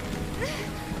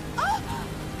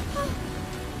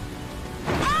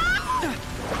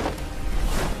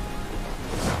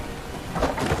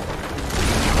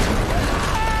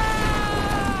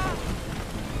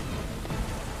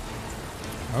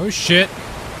 Oh shit.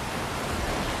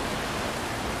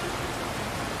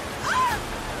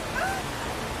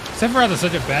 Sephiroth is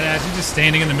such a badass. He's just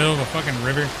standing in the middle of a fucking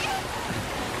river.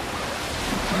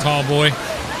 Tall boy.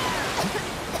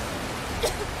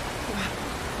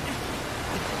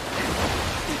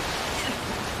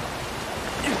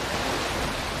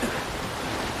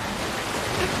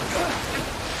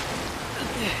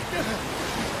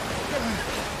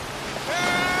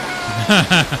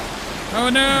 Oh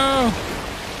no!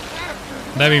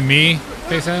 That'd be me,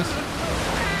 face ass.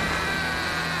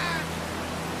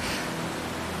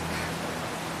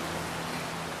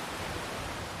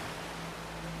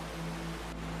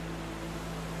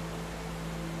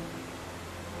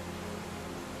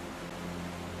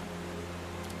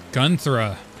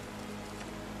 Gunthra.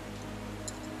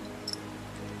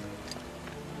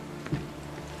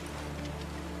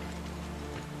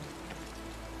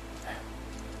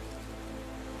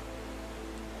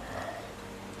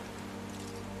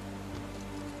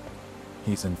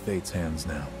 He's in Fate's hands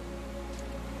now.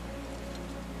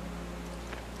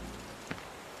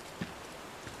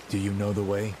 Do you know the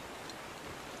way?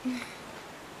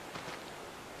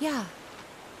 Yeah.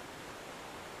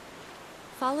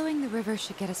 Following the river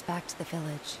should get us back to the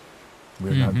village.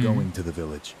 We're not going to the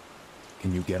village.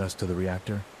 Can you get us to the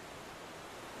reactor?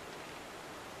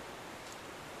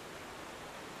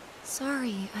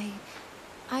 Sorry,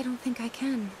 I don't think I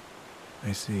can.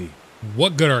 I see.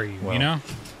 What good are you, Well, you know?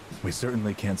 We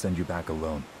certainly can't send you back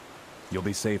alone. You'll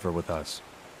be safer with us.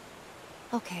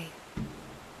 Okay.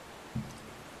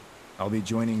 I'll be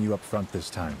joining you up front this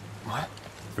time. What?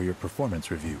 For your performance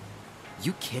review.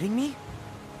 You kidding me?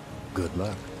 Good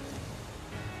luck.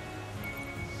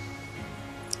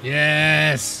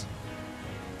 Yes!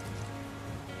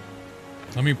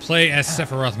 Let me play as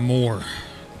Sephiroth more.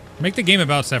 Make the game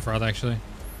about Sephiroth, actually.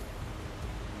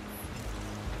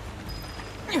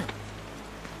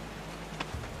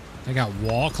 They got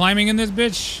wall climbing in this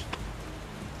bitch?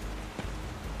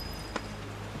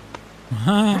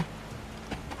 Huh?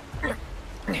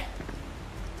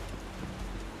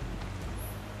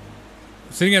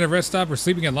 Sitting at a rest stop or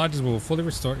sleeping at lodges will fully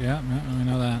restore. Yeah, I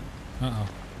know that. Uh-oh.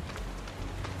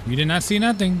 You did not see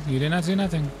nothing. You did not see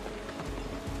nothing.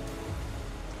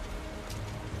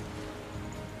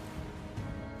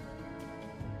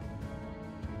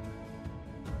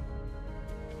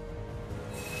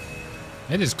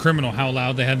 It is criminal how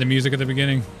loud they had the music at the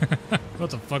beginning. What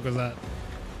the fuck was that?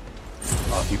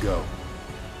 Off you go.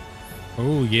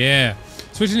 Oh, yeah.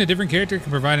 Switching to a different character can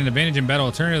provide an advantage in battle.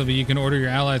 Alternatively, you can order your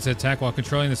allies to attack while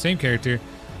controlling the same character.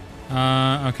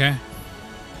 Okay.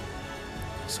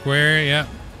 Square, yep.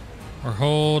 Or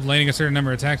hold. Landing a certain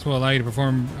number of attacks will allow you to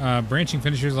perform branching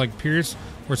finishers like Pierce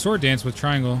or Sword Dance with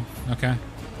triangle. Okay.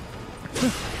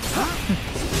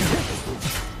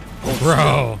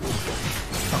 Bro.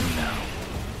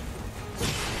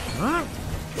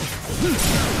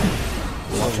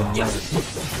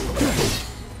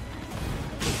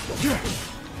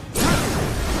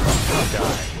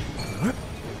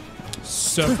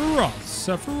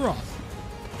 Sephiroth.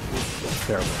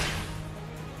 Terrible.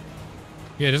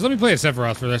 Yeah, just let me play as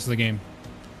Sephiroth for the rest of the game.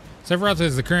 Sephiroth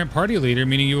is the current party leader,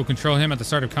 meaning you will control him at the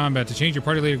start of combat. To change your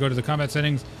party leader, go to the combat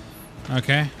settings.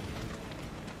 Okay.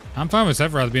 I'm fine with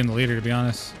Sephiroth being the leader, to be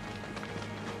honest.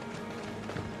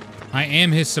 I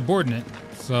am his subordinate,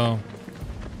 so...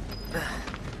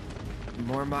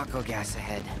 More Mako gas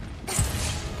ahead.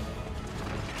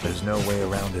 There's no way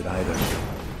around it either.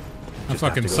 I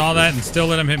fucking saw that and still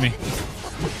let him hit me.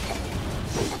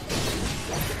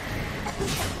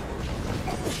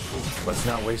 Let's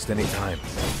not waste any time.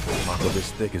 Mako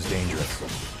this thick is dangerous.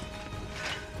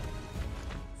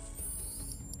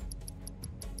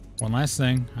 One last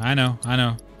thing. I know.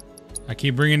 I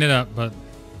keep bringing it up, but...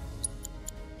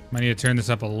 might need to turn this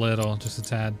up a little, just a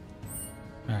tad.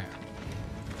 Alright.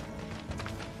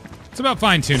 It's about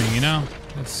fine-tuning, you know?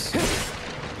 That's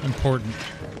important.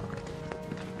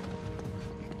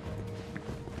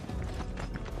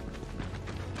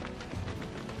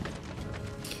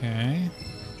 Okay.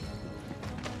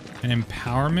 An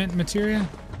empowerment materia?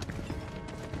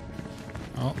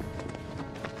 Oh.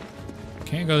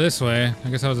 Can't go this way. I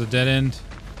guess that was a dead end.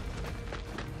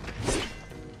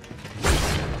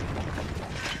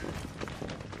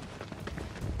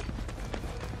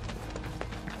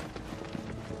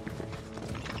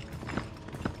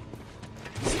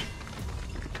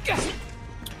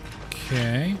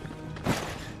 Okay.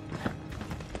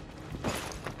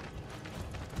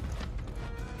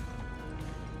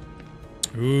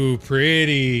 Ooh,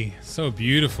 pretty. So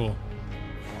beautiful.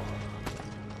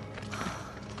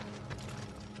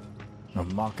 A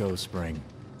Mako spring.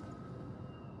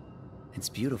 It's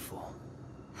beautiful.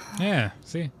 Yeah,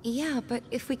 see? Yeah, but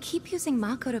if we keep using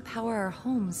Mako to power our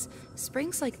homes,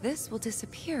 springs like this will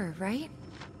disappear, right?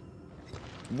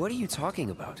 What are you talking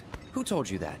about? Who told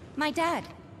you that? My dad.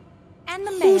 And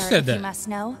the mayor, said if that? you must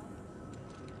know.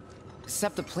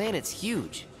 Except the planet's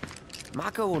huge.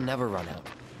 Mako will never run out,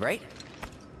 right?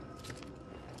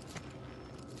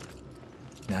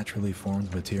 Naturally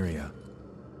formed materia.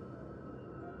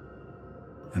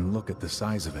 And look at the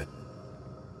size of it.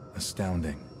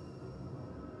 Astounding.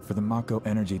 For the Mako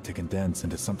energy to condense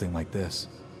into something like this,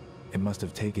 it must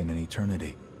have taken an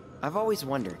eternity. I've always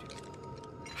wondered,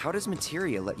 how does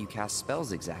materia let you cast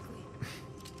spells exactly?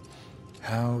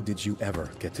 How did you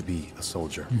ever get to be a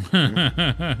soldier?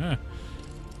 I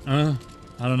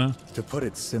don't know. To put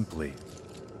it simply,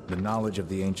 the knowledge of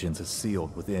the ancients is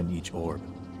sealed within each orb.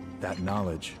 That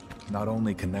knowledge not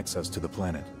only connects us to the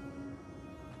planet,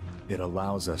 it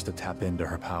allows us to tap into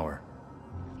her power.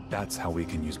 That's how we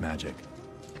can use magic.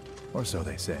 Or so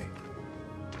they say.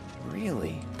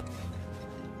 Really?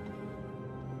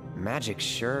 Magic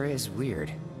sure is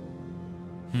weird.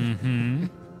 Mm-hmm.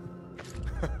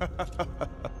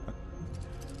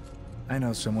 I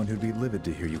know someone who'd be livid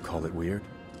to hear you call it weird,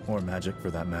 or magic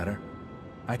for that matter.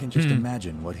 I can just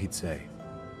imagine what he'd say.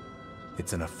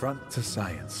 It's an affront to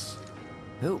science.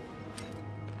 Who?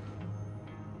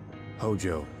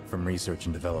 Hojo, from Research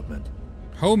and Development.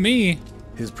 Ho me!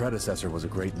 His predecessor was a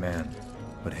great man,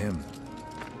 but him...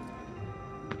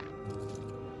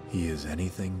 he is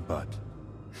anything but.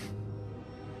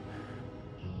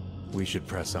 We should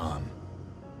press on.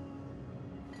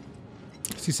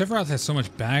 See, Sephiroth has so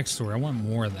much backstory. I want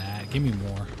more of that. Give me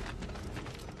more.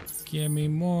 Give me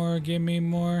more. Give me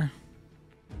more.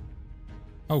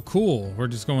 Oh, cool. We're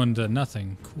just going to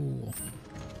nothing. Cool.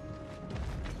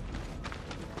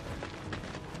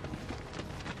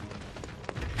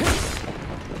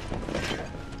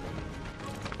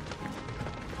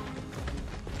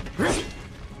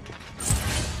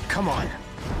 Come on.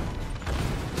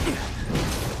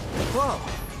 Whoa.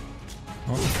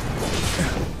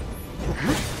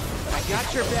 I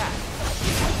got your back.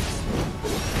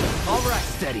 All right,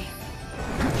 steady.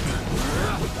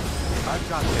 I've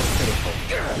got this, pitiful.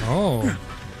 Oh.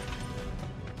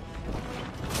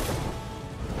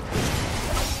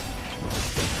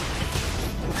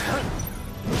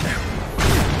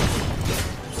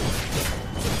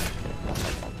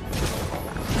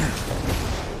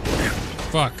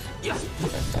 Fuck.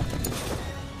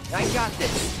 I got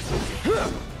this.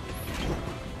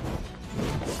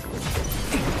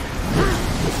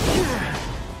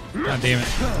 God damn it.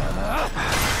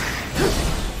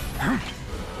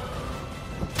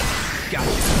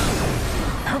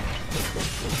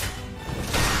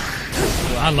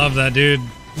 I love that, dude.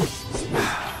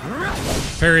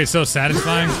 Parry is so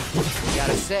satisfying.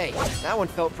 Gotta say, that one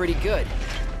felt pretty good.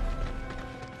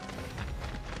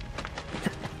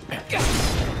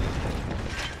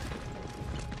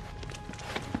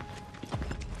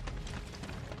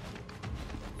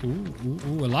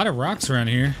 Ooh, a lot of rocks around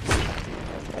here.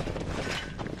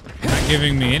 Not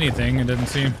giving me anything, it doesn't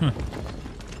seem.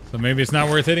 So maybe it's not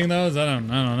worth hitting those? I don't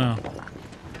know.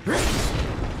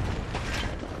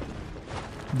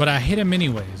 But I hit him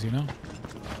anyways, you know?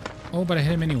 Oh, but I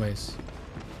hit him anyways.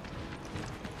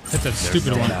 Hit that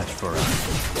stupid one. Match for us.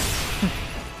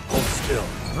 Hold still.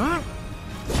 Huh?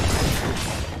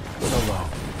 So low.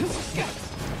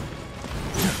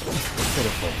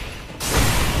 Pitiful.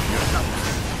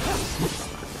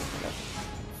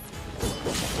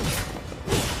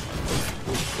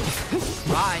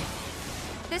 Bye.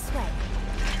 This way.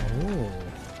 Oh.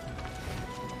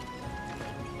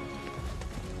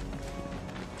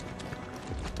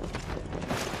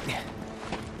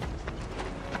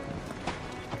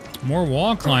 More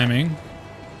wall climbing.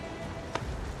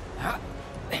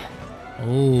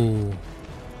 Oh.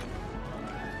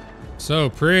 So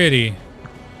pretty.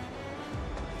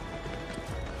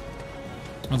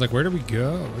 I was like, where do we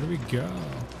go? Where do we go?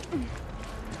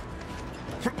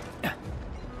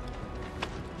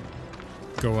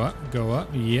 Go up,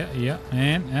 yeah,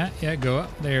 and yeah, go up.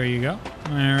 There you go.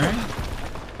 All right.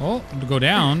 Oh, to go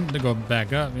down, to go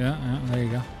back up. Yeah, there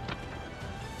you go.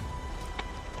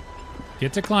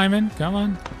 Get to climbing. Come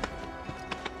on.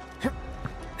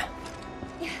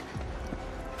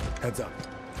 Heads up.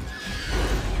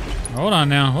 Hold on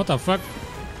now. What the fuck?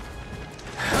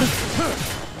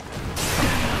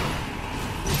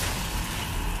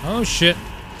 Oh shit.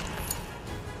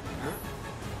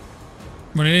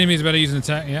 When an enemy is about to use an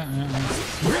attack, yeah.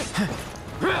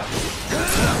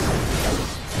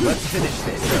 Let's finish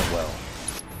this. Well.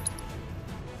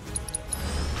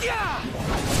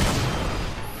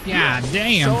 Yeah,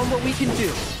 damn. Show 'em what we can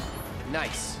do.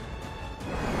 Nice.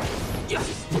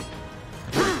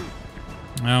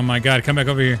 Oh my god, come back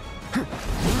over here.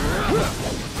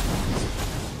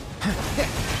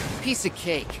 Piece of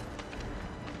cake.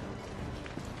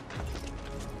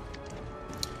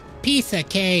 Piece of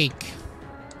cake.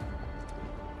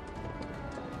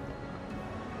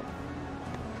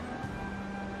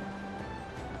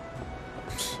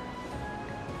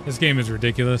 This game is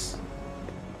ridiculous.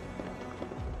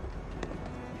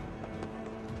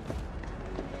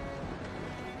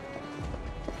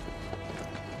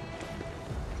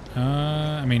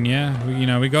 I mean,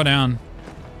 yeah, we go down.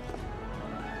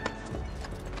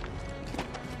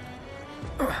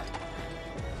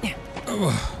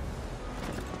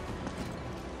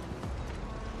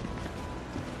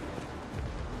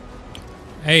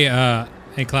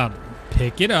 Hey, Cloud,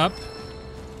 pick it up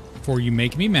before you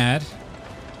make me mad.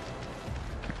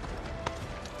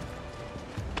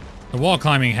 The wall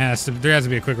climbing there has to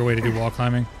be a quicker way to do wall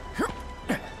climbing.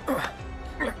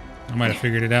 I might have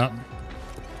figured it out.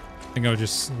 I think I was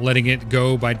just letting it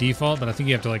go by default, but I think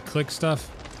you have to like click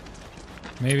stuff.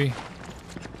 Maybe.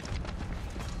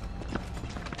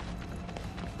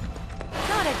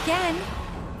 Not again.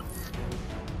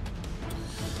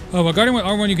 Oh, while guarding with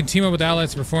R1, you can team up with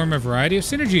allies to perform a variety of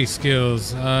synergy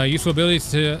skills. Useful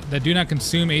abilities that do not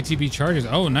consume ATB charges.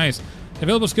 Oh, nice.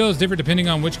 Available skills differ depending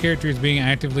on which character is being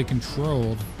actively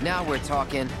controlled. Now we're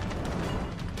talking.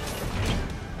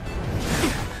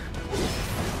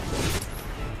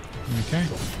 Okay.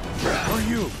 Who are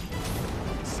you?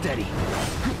 Steady.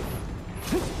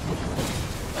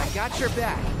 I got your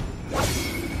back.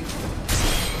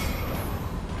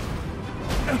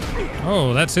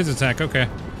 Oh, that's his attack. Okay.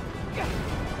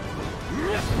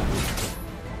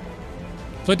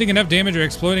 Inflicting enough damage or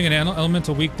exploiting an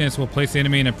elemental weakness will place the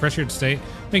enemy in a pressured state,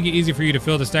 making it easy for you to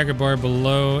fill the stagger bar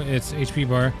below its HP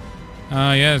bar.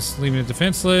 Yes, leaving it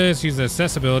defenseless. Use the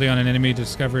assess ability on an enemy to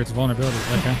discover its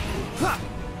vulnerabilities. Okay.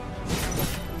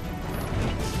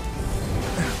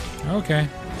 Okay.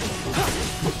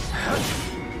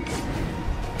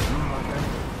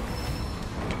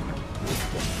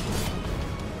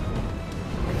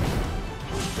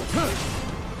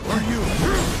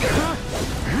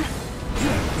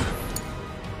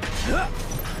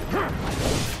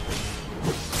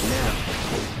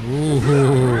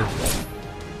 Ooh.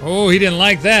 Oh, he didn't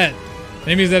like that.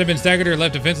 Enemies that have been staggered or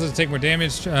left defenseless take more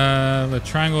damage. The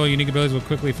triangle unique abilities will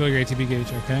quickly fill your ATB gauge.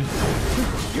 Okay.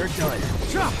 You're done.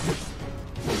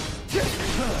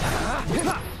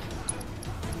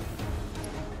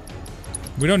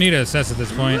 We don't need to assess at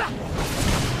this point.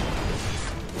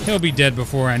 He'll be dead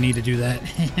before I need to do that.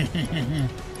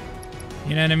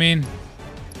 You know what I mean?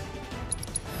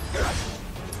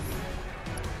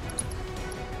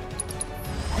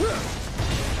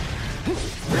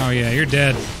 Oh yeah, you're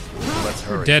dead. Let's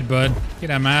hurry. You're dead, bud.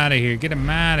 Get him out of here. Get him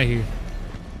out of here.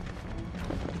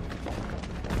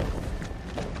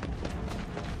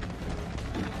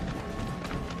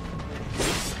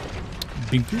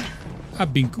 Binku. A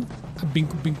binku. A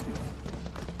binku binku.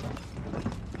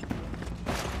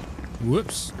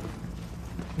 Whoops.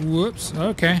 Whoops.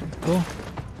 Okay, cool.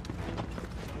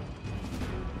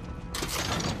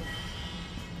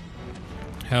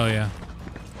 Hell yeah.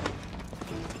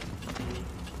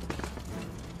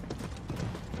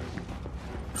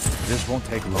 This won't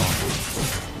take long.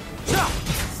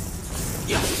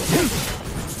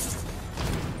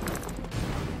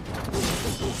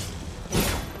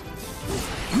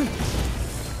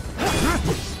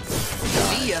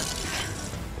 See ya.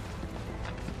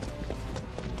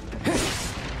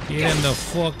 Get him the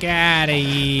fuck out of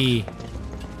here.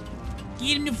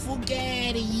 Get him the fuck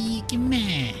out of here. Come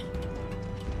on.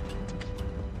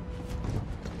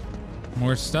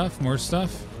 More stuff, more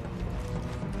stuff.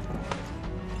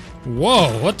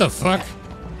 Whoa, what the fuck?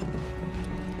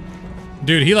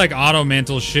 Dude, he like auto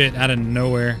mantle shit out of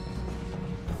nowhere.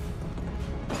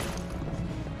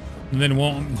 And then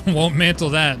won't mantle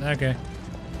that. Okay.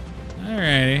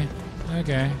 Alrighty.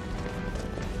 Okay.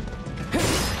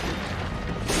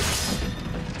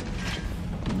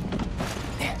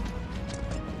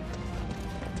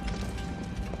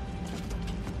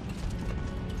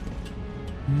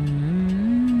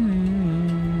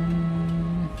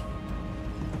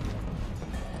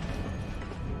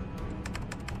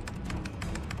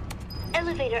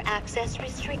 Elevator access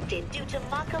restricted due to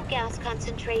Mako gas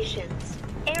concentrations.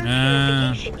 Air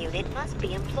purification unit must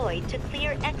be employed to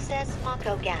clear excess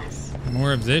Mako gas.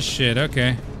 More of this shit,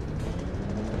 okay.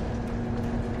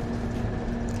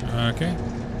 Okay.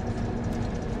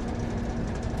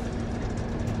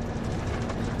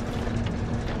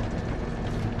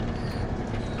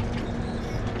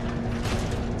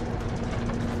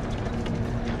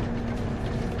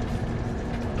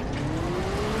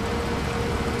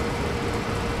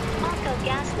 Mako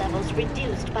gas levels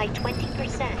reduced by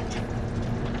 20%.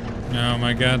 Oh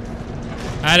my god.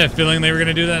 I had a feeling they were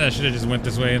gonna do that. I should have just went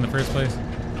this way in the first place.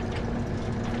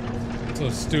 So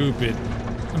stupid.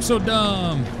 I'm so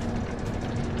dumb.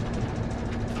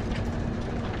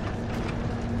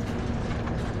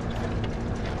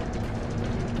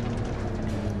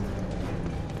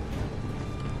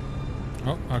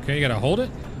 Oh, okay, you gotta hold it.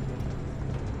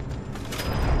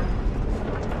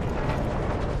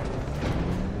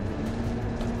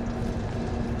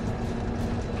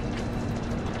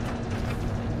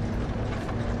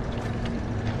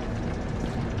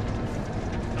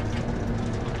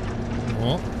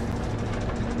 Oh.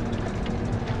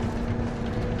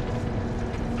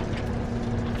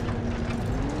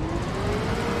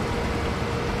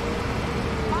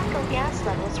 Mako gas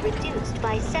levels reduced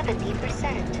by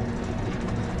 70%.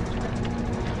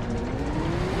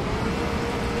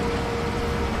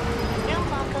 No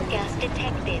Mako gas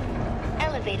detected.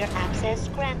 Elevator access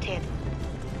granted.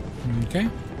 Okay.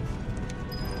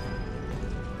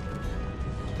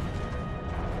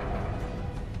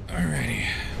 Alrighty.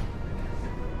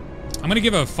 I'm gonna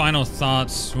give a final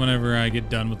thoughts whenever I get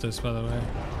done with this, by the way.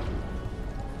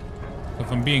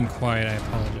 If I'm being quiet, I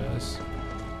apologize.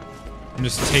 I'm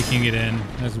just taking it in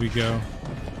as we go.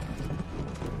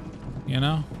 You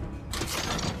know?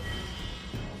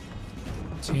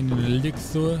 Taking an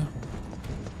elixir.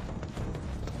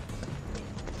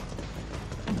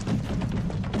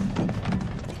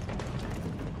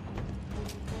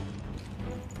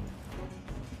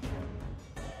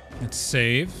 Let's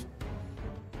save.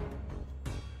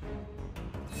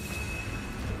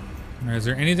 Alright, is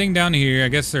there anything down here? I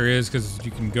guess there is, because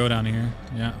you can go down here.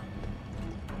 Yeah.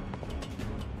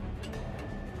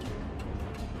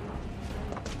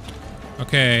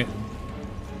 Okay.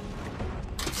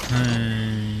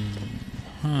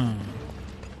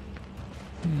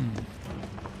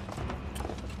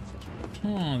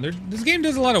 This game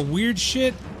does a lot of weird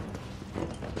shit.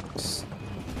 It's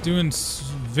doing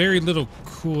very little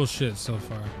cool shit so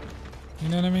far. You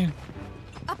know what I mean?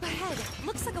 Up ahead.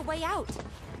 Looks like a way out.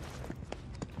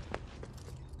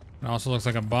 It also looks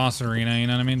like a boss arena, you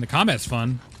know what I mean? The combat's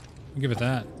fun. I'll give it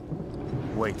that.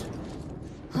 Wait.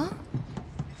 Huh?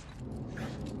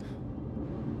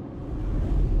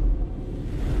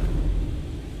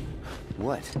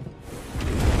 What?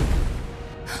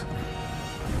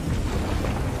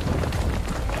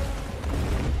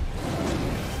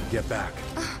 Get back.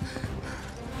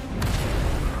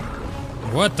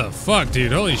 What the fuck,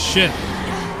 dude? Holy shit.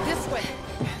 This way.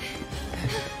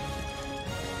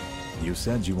 You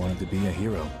said you wanted to be a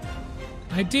hero.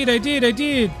 I did.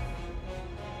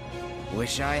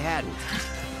 Wish I hadn't.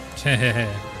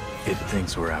 It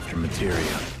thinks we're after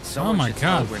materia. Oh my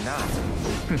god. We're not.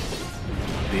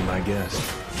 Be my guest.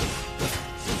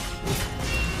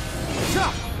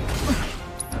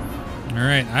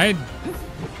 Alright, I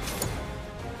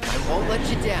won't let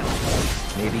you down.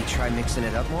 Maybe try mixing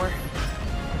it up more?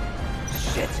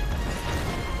 Shit.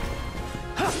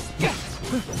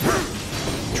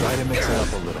 Try to mix it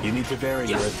up a little. You need to vary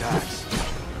your attacks.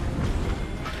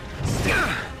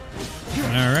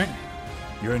 Alright.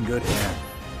 You're in good hands.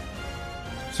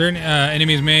 Certain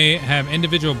enemies may have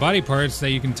individual body parts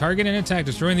that you can target and attack.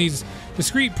 Destroying these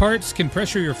discrete parts can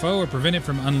pressure your foe or prevent it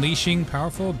from unleashing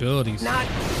powerful abilities. Not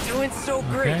doing so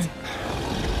great. Okay.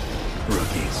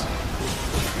 Rookies.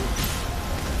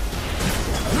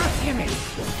 Damn it.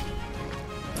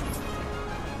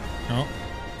 Oh.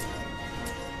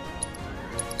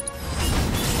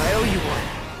 I owe you one.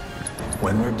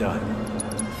 When we're done.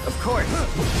 Of course.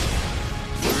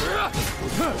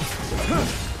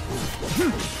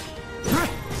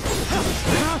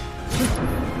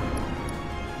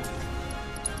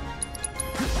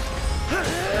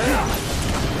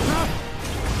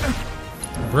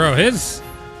 Bro, his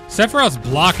Sephiroth's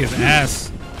block is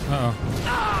ass. Uh-oh.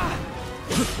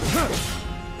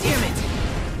 Damn it.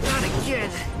 Not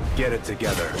again. Get it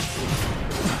together.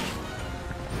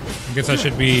 I guess I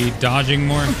should be dodging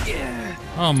more.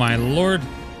 Oh my lord.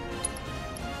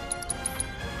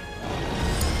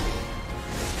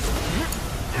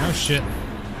 Oh shit.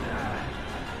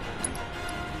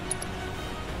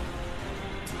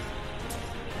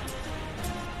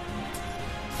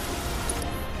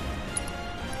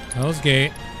 Hell's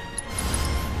Gate.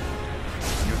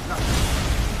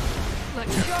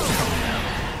 Let's go.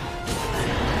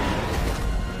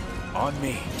 On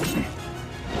me.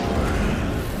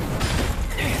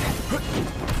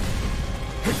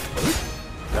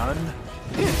 Done.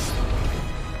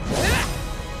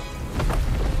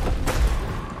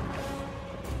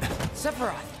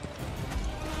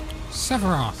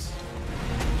 Sephiroth.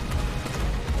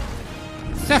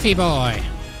 Sephi boy.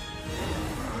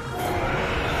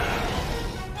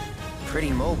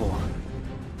 Pretty mobile.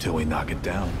 Till we knock it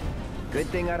down. Good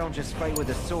thing I don't just fight with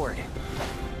a sword.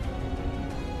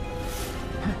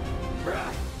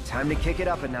 Time to kick it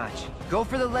up a notch. Go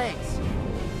for the legs.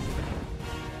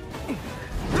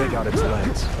 Take out its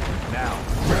legs. Now.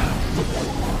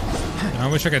 I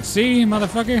wish I could see,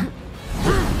 motherfucker.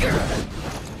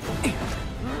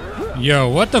 Yo,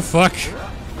 what the fuck?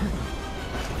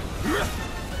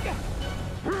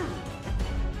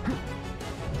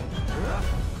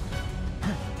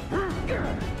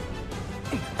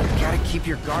 Gotta keep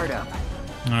your guard up.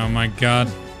 Oh my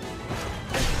god.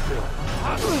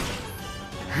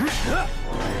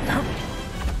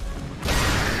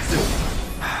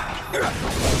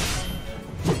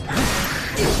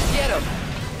 Get him!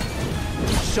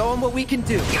 Show him what we can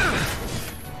do.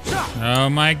 Oh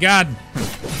my god.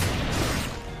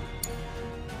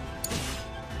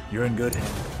 You're in good.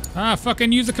 Ah,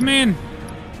 fucking use the command.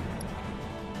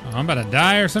 Oh, I'm about to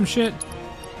die or some shit.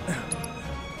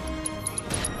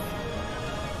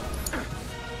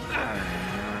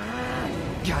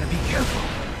 Gotta be careful.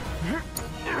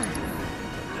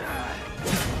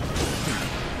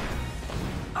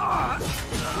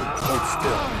 Hold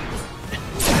still.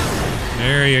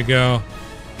 There you go.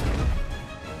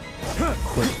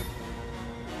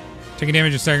 Taking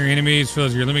damage of staggering enemies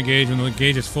fills your limit gauge. When the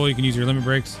gauge is full, you can use your limit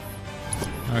breaks.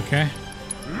 Okay.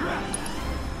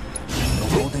 No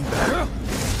holding back.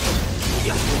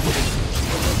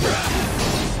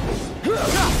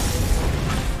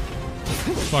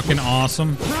 Fucking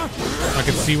awesome. If I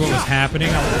could see what was happening,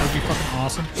 that would be fucking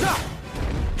awesome.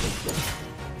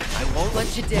 I won't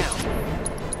let you down.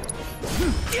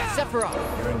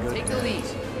 Sephiroth, take the lead.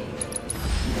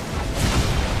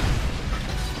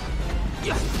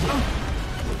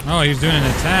 Oh, he's doing an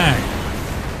attack.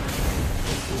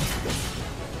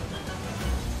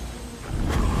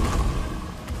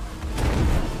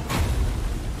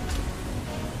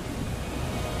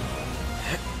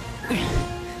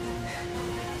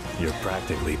 You're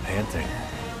practically panting.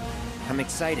 I'm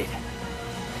excited.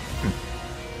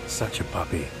 Such a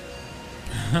puppy.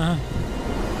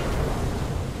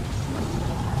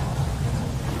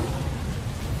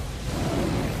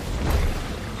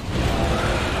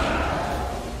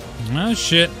 Oh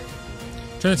shit.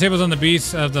 Turn the tables on the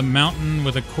beasts of the mountain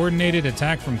with a coordinated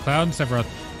attack from Cloud and Sephiroth.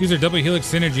 Use their double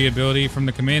helix synergy ability from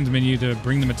the commands menu to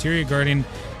bring the Materia Guardian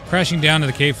crashing down to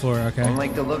the cave floor. Okay. Don't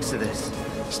like the looks of this.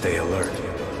 Stay alert.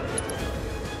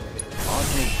 On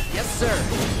me. Yes, sir.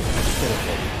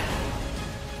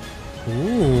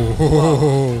 Ooh.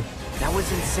 Whoa. That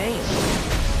was insane.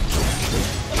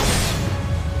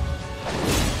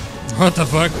 What the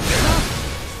fuck?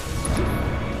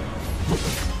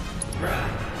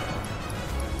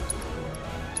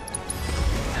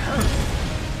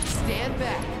 Stand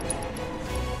back.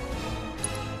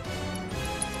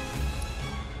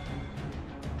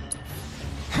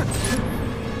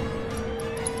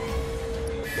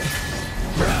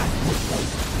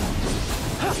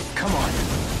 Come on.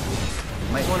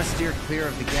 Might want to steer clear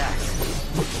of the gas.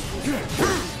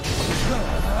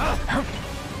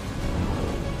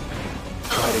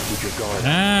 Try to keep your guard.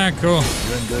 Ah, cool.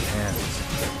 You're in good hands.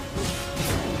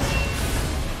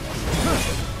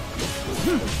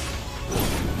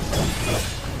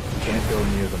 Can't go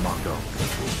near the Mako.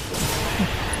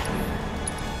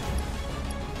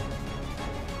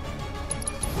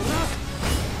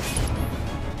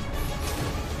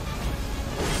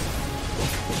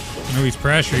 Oh, he's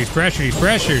pressured, he's pressured, he's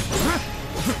pressured.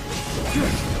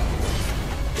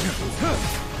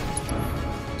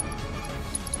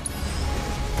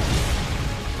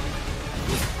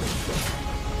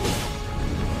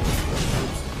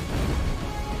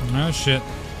 Oh, shit.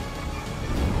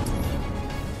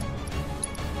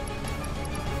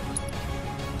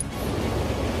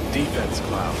 Defense,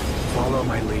 Cloud. Follow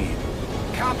my lead.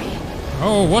 Copy.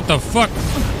 Oh, what the fuck?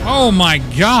 Oh my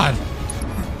god.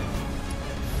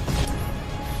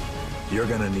 You're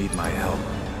gonna need my help.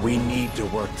 We need to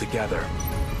work together.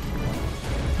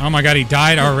 Oh my god, he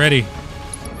died already.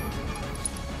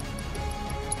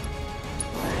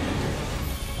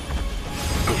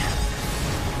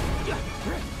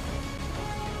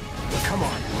 Come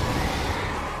on.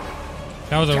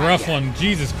 That was a rough one.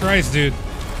 Jesus Christ, dude.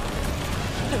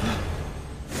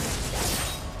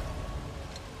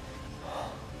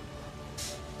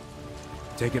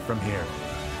 Take it from here.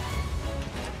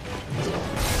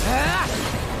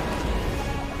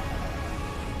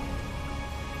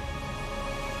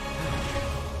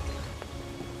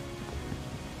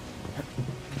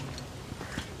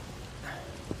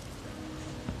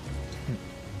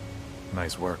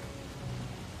 Nice work.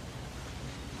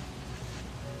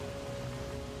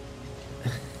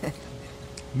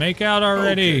 Make out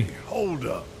already. Okay, hold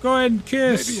up. Go ahead and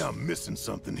kiss. Maybe I'm missing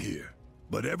something here,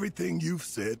 but everything you've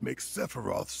said makes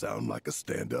Sephiroth sound like a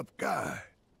stand-up guy.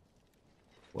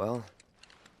 Well,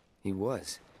 he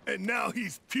was. And now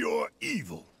he's pure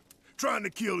evil, trying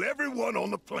to kill everyone on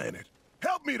the planet.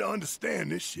 Help me to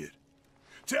understand this shit.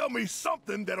 Tell me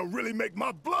something that'll really make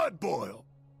my blood boil.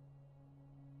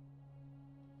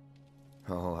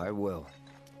 Oh, I will.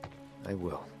 I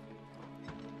will.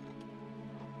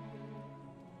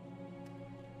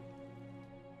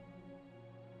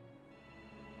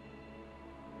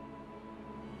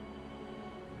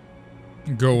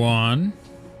 Go on.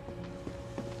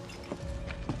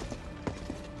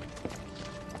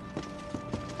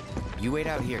 You wait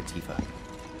out here, Tifa.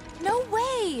 No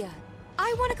way!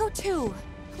 I want to go too.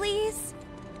 Please?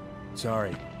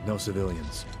 Sorry, no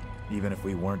civilians. Even if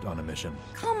we weren't on a mission.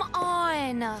 Come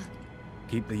on!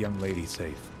 Keep the young lady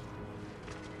safe.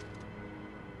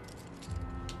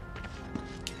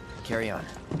 Carry on.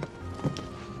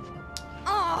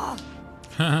 Oh!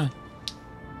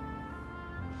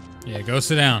 Yeah, go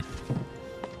sit down.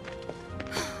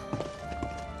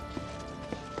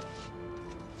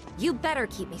 You better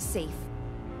keep me safe.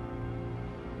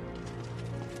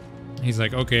 He's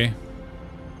like, okay.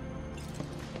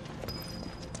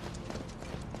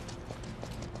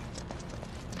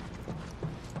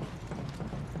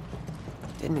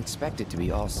 Didn't expect it to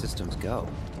be all systems go.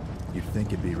 You'd think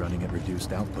it'd be running at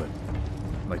reduced output,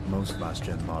 like most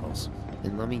last-gen models.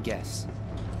 And let me guess,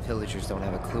 villagers don't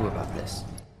have a clue about this.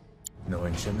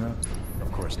 Knowing Shinra?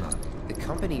 Of course not. The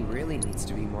company really needs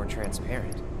to be more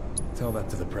transparent. Tell that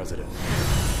to the president.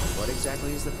 What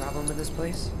exactly is the problem with this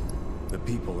place? The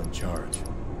people in charge.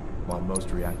 While most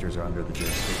reactors are under the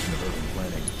jurisdiction of urban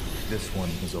planning, this one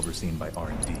is overseen by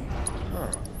R&D.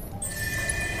 Huh.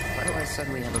 Why do I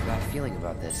suddenly have a bad feeling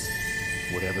about this?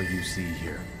 Whatever you see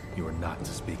here, you are not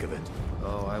to speak of it.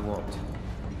 Oh, I won't.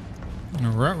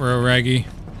 Ruh-roh, Raggy.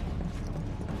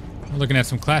 We're looking at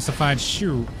some classified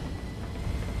shoe.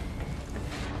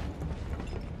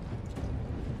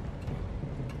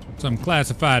 Some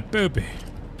classified poopy.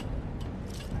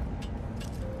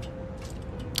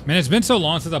 Man, it's been so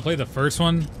long since I played the first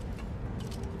one.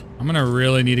 I'm gonna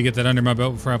really need to get that under my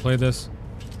belt before I play this.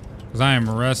 Because I am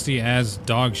rusty as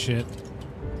dog shit.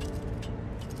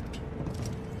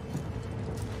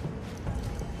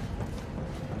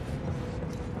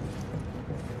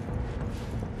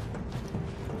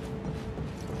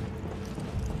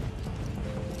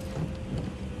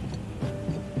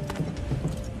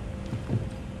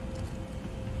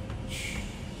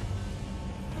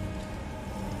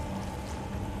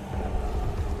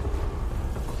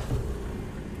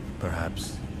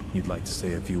 Perhaps you'd like to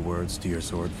say a few words to your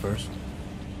sword first?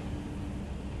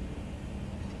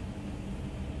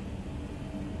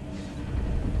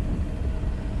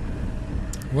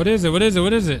 What is it? What is it?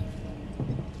 What is it?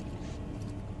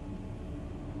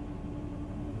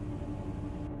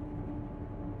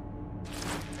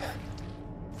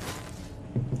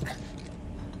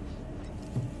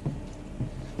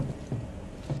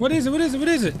 What is it? What is it? What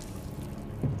is it?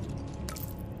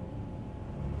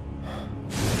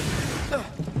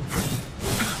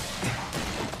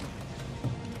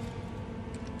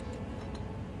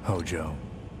 Hojo,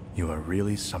 you are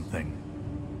really something.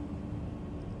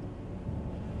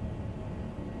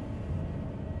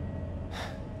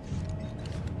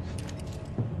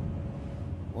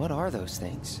 What are those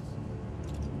things?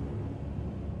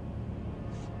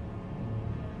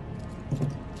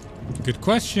 Good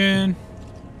question.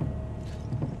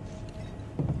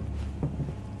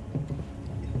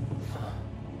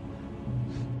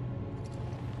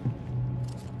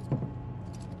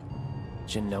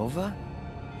 Genova?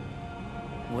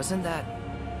 Wasn't that...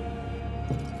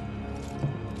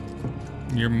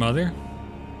 Your mother?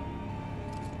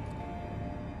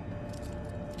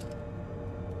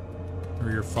 Or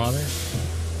your father?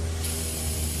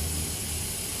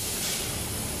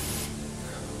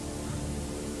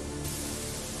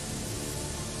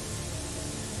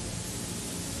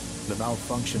 The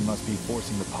malfunction must be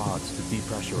forcing the pods to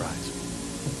depressurize.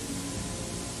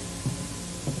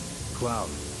 Cloud,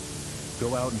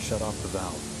 go out and shut off the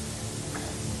valve.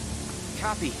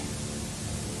 Copy.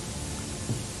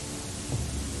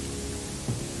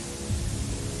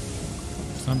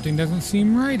 Something doesn't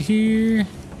seem right here.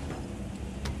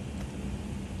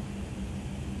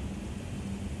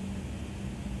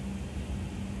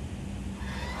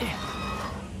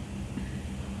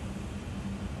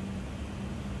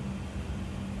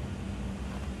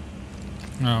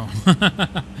 Oh.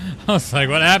 I was like,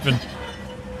 what happened?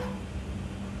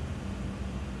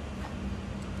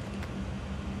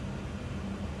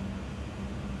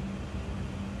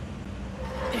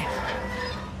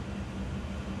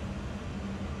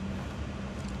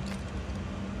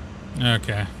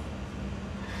 Okay.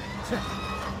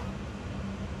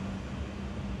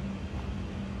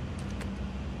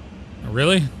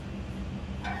 Really?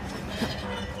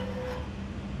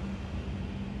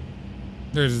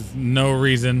 There's no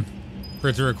reason for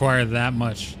it to require that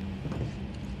much.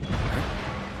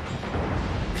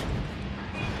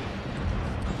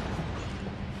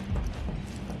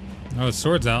 Oh, his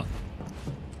sword's out.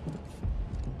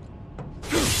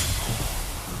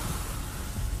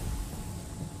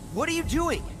 What are you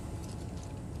doing?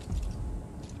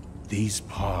 These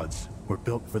pods were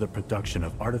built for the production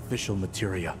of artificial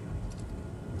materia.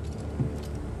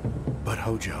 But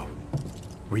Hojo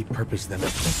repurposed them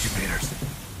as incubators,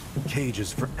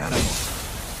 cages for animals,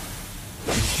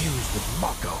 infused with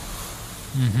Mako.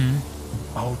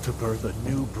 All to birth a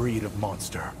new breed of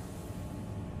monster.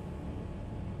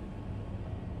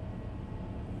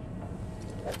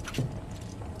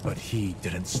 But he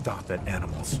didn't stop at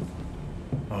animals.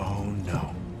 Oh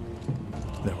no.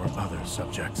 There were other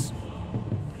subjects.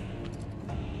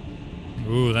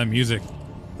 Ooh, that music.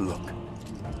 Look.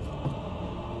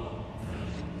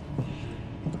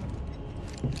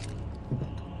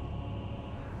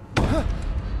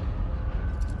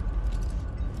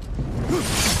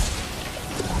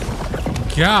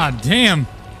 God damn.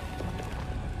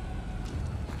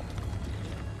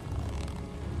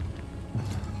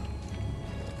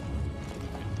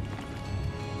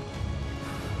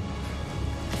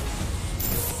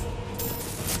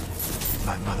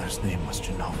 My mother's name was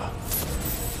Genova.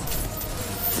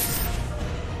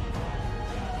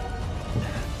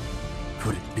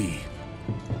 Could it be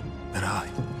that I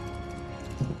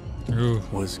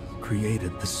was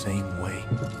created the same way?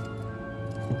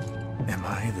 Am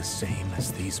I the same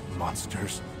as these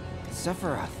monsters?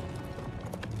 Sephiroth.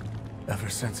 Ever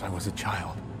since I was a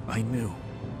child, I knew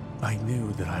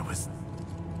that I was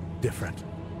different.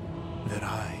 That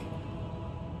I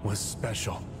was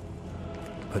special.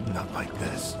 But not like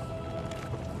this.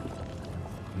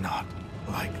 Not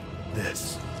like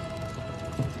this.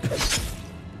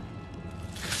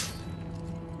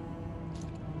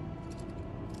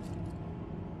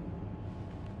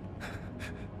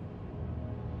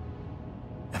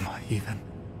 Am I even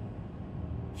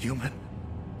human?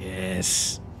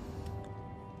 Yes.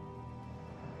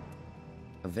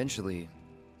 Eventually,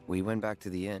 we went back to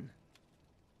the inn.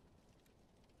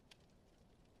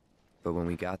 But when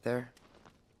we got there,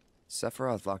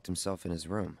 Sephiroth locked himself in his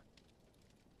room.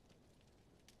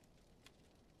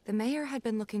 The mayor had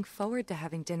been looking forward to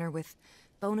having dinner with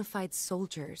bona fide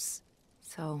soldiers,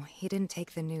 so he didn't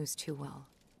take the news too well.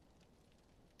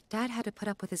 Dad had to put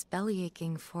up with his belly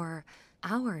aching for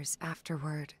hours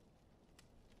afterward.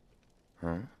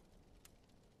 Huh?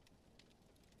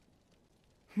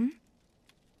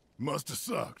 Must have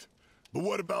sucked. But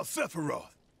what about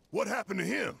Sephiroth? What happened to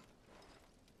him?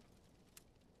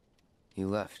 He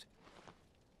left.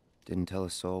 Didn't tell a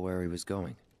soul where he was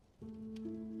going.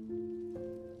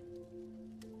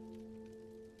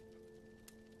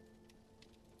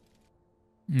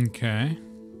 Okay.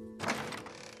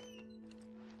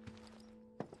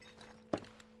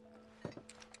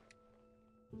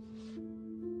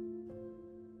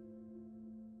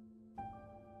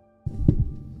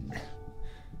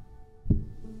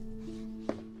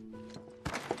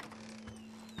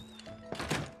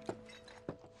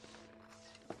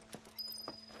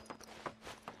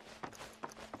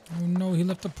 Oh no, he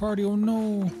left the party, oh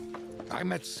no. I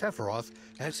met Sephiroth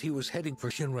as he was heading for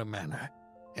Shinra Manor,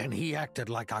 and he acted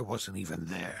like I wasn't even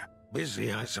there.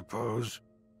 Busy, I suppose.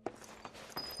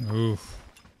 Oof.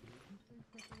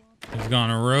 He's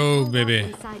gone rogue, baby.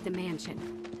 Inside the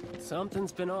mansion.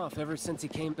 Something's been off ever since he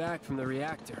came back from the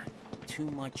reactor.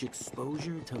 Too much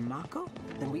exposure to Mako?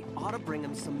 Then we ought to bring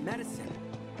him some medicine.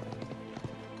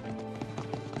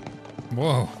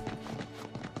 Whoa.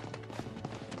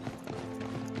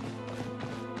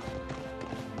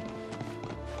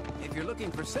 If you're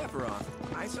looking for Sephiroth,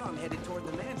 I saw him headed toward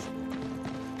the mansion.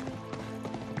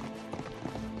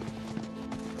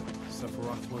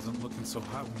 Sephiroth wasn't looking so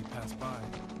hot when he passed by.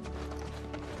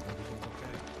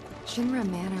 Shinra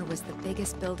Manor was the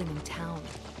biggest building in town,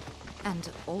 and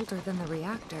older than the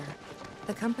reactor.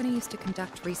 The company used to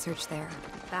conduct research there,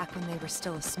 back when they were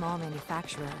still a small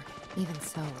manufacturer. Even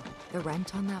so, the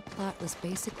rent on that plot was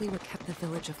basically what kept the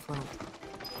village afloat.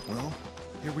 Well,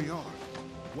 here we are.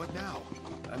 What now?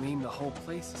 I mean, the whole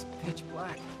place is pitch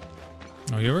black.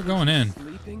 Oh, yeah, we're going in.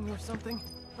 Sleeping or something?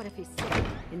 What if he's sick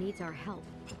and needs our help?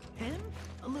 Him?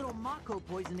 A little Mako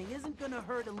poisoning isn't gonna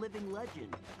hurt a living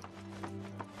legend.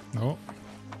 Oh.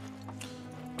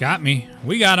 Got me.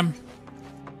 We got him.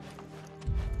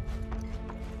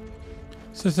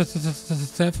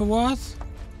 Sephiroth?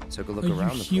 Took a look Are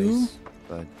around you the Hugh? place,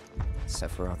 but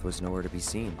Sephiroth was nowhere to be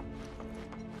seen.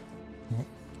 Oh.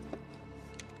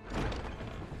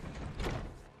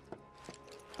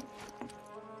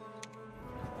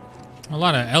 A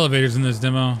lot of elevators in this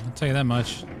demo, I'll tell you that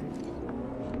much.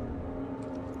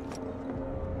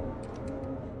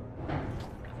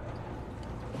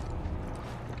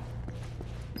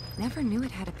 Never knew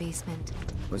it had a basement.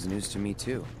 Was news to me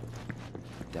too.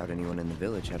 Doubt anyone in the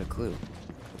village had a clue.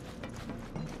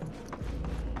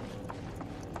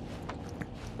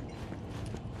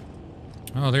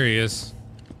 Oh, there he is.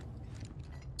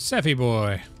 Sephi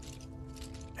boy.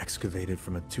 Excavated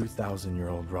from a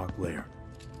 2,000-year-old rock layer.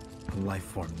 A life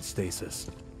form in stasis.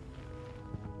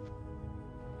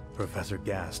 Professor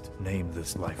Gast named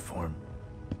this life form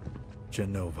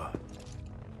Genova.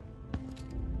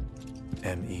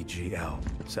 MEGL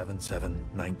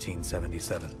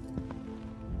 77-1977.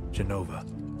 Genova.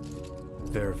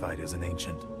 Verified as an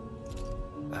ancient.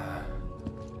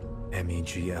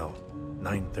 MEGL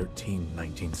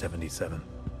 9/13/1977.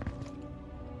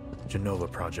 Genova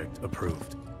project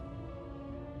approved.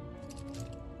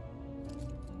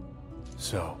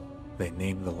 So, they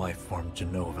named the life form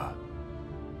Genova.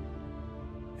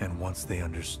 And once they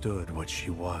understood what she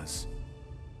was,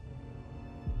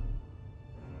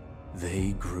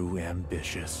 they grew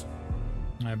ambitious.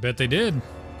 I bet they did.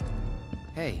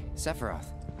 Hey, Sephiroth.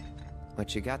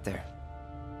 What you got there?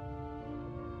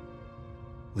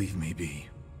 Leave me be.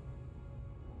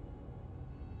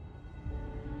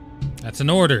 That's an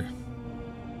order.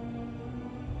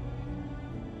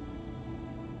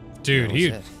 Dude,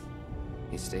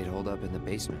 He stayed holed up in the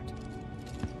basement.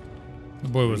 The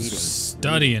boy was Reading,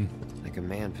 studying. Like a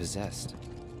man possessed.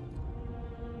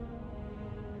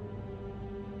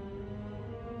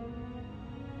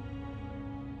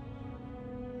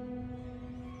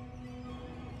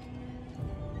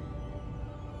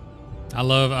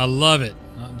 I love it.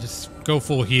 Just go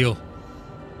full heal.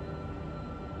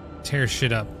 Tear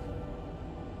shit up.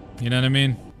 You know what I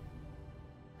mean?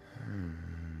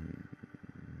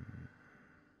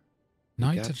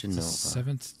 Night of the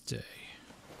seventh day.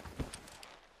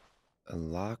 A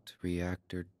locked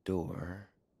reactor door.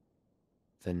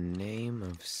 The name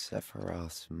of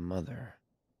Sephiroth's mother.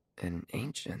 And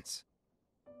ancients.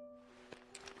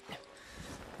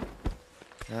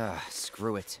 Ah,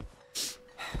 screw it.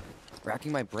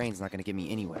 Racking my brain's not gonna get me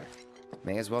anywhere.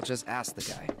 May as well just ask the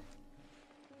guy.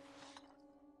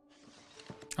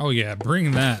 Oh yeah, bring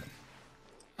that.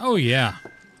 Oh yeah.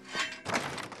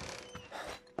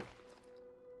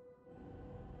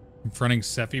 Confronting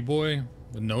Sephi boy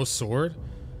with no sword.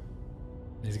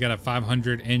 He's got a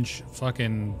 500-inch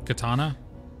fucking katana.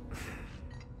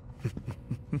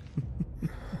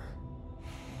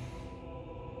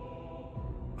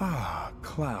 Ah,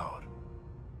 Cloud.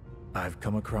 I've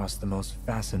come across the most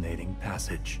fascinating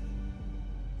passage.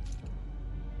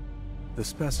 The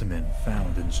specimen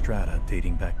found in strata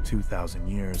dating back 2,000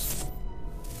 years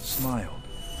smiled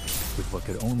with what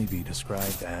could only be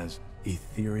described as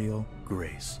ethereal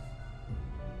grace.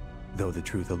 Though the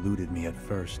truth eluded me at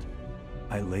first,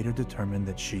 I later determined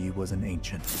that she was an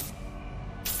ancient,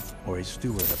 or a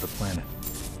steward of the planet,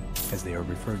 as they are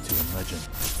referred to in legend.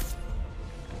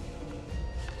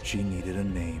 She needed a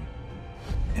name,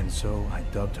 and so I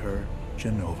dubbed her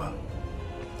Genova.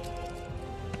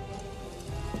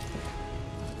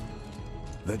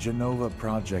 The Genova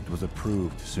project was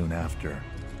approved soon after.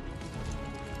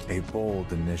 A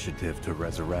bold initiative to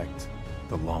resurrect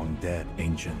the long-dead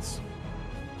ancients.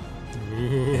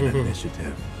 An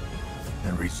initiative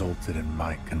that resulted in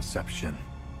my conception.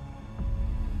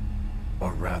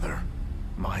 Or rather,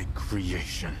 my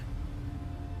creation.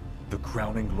 The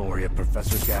crowning glory of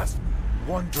Professor Gast's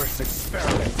wondrous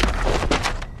experiment.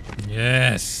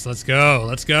 Yes, let's go,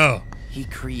 let's go. He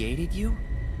created you?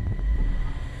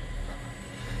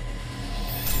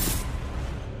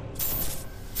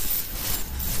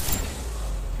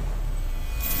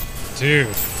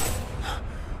 Dude.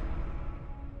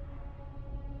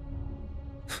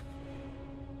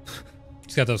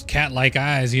 He's got those cat-like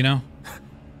eyes, you know?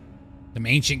 Them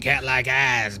ancient cat-like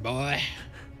eyes, boy.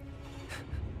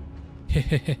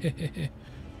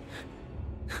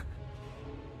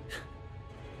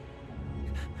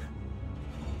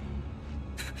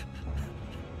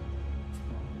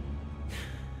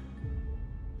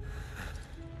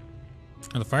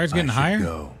 Oh, the fire's getting higher?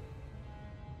 Go.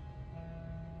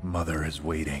 Mother is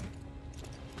waiting.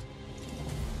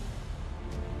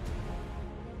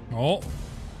 Oh.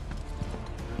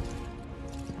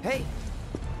 Hey!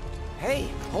 Hey,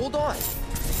 hold on!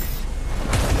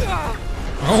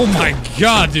 Oh my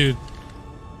god, dude!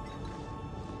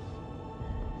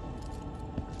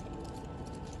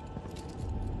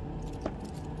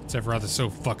 Sephiroth is so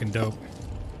fucking dope.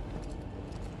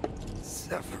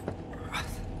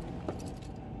 Sephiroth.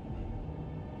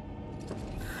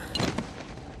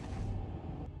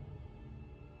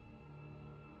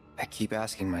 I keep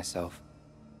asking myself,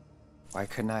 why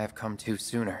couldn't I have come to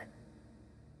sooner?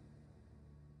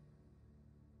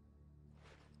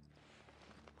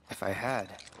 If I had,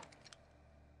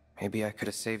 maybe I could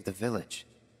have saved the village.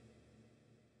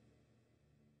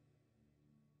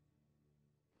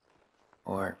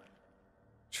 Or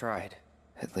tried,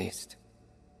 at least.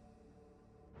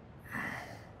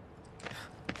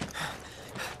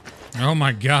 Oh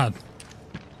my god.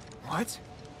 What?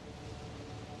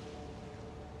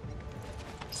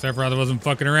 Sephiroth wasn't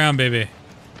fucking around, baby.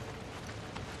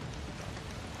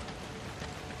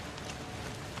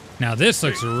 Now this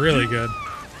looks really good.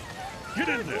 Get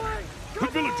in there. The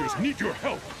villagers need your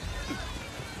help.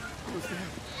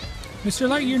 Mr.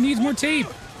 Lightyear needs more tape.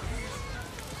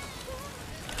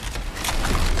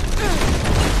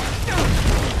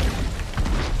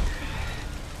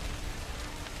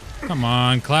 Come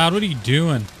on, Cloud, what are you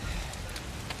doing?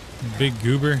 Big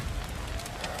goober.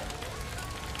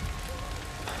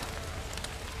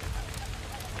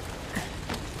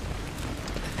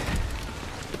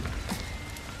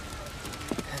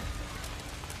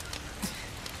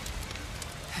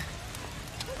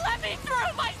 Let me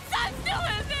through! My son's still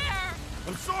in there!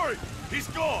 I'm sorry. He's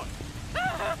gone.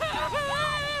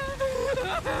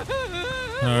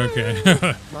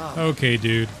 Okay. Okay,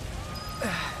 dude.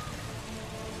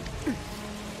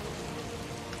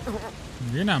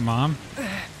 You're not Mom.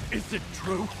 Is it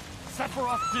true?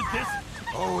 Sephiroth did this?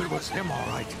 Oh, it was him, all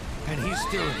right. And he's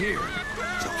still here.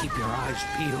 So keep your eyes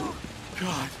peeled.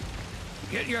 God.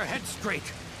 Get your head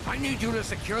straight. I need you to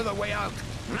secure the way out.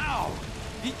 Now!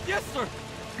 Yes, sir.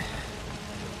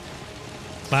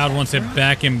 Cloud wants it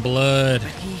back in blood.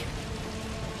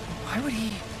 Why would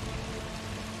he?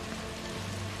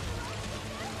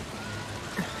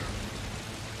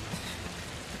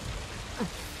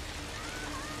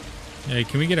 Hey,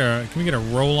 can we get a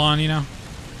roll on, you know?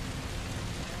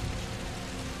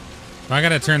 I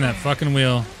gotta turn that fucking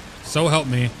wheel. So help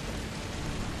me.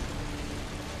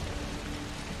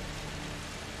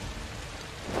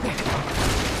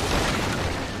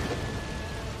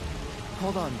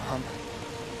 Hold on, Mom.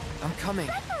 I'm coming.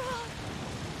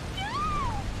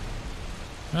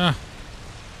 Ah.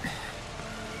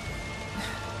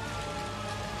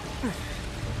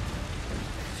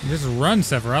 Just run,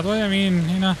 Sephiroth. I mean,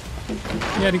 you know, you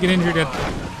had to get injured at...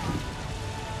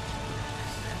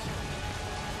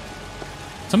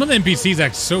 Some of the NPCs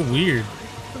act so weird.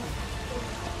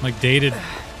 Like dated.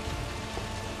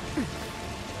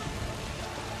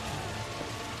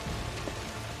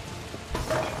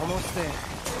 Almost there.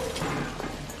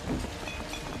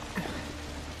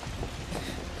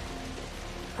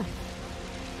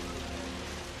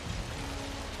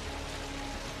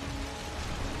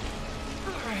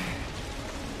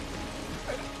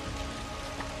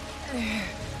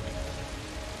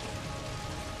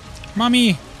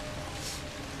 Mommy.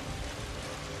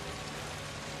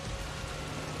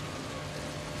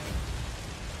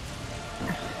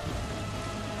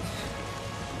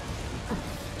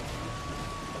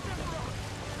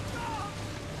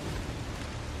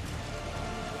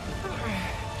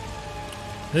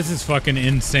 This is fucking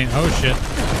insane. Oh shit.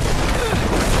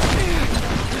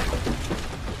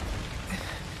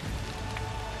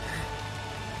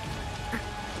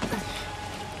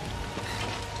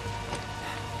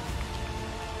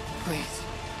 Please.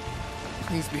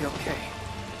 Please be okay.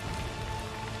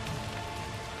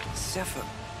 Sephiroth.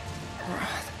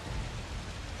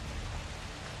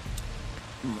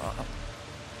 Mom.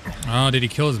 Oh, did he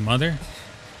kill his mother?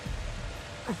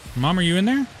 Mom, are you in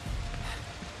there?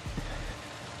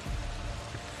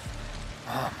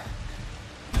 Mom.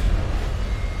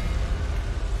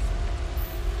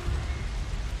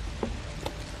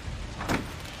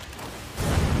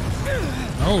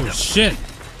 Oh shit.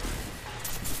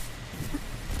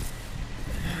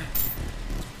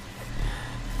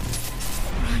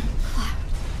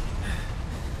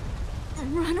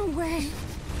 Run away.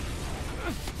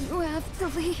 You have to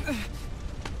leave.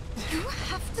 You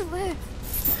have to live.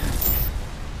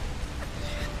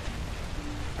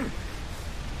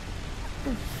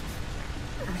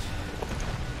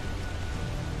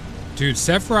 Dude,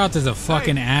 Sephiroth is a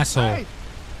fucking asshole. Hey.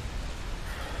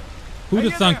 Who'd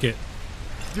have Hang in thunk there. it?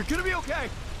 You're gonna be okay.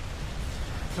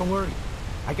 Don't worry.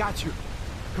 I got you.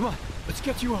 Come on, let's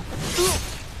get you up.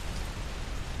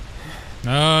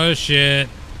 Oh shit.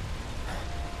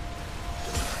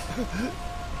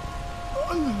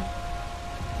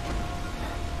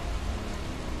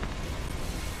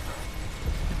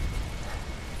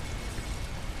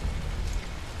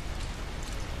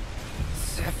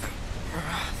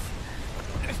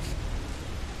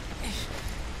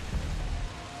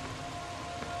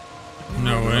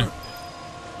 No way.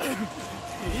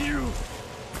 You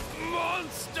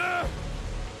monster!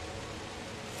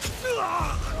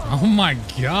 Oh my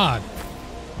god.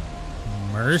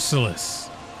 Merciless.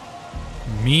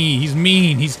 He's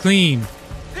mean. He's clean.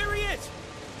 There he is!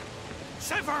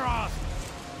 Sephiroth!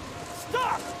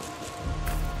 Stop!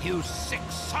 You sick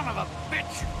son of a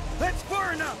bitch! That's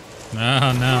far enough!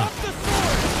 Oh no. Drop the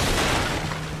sword!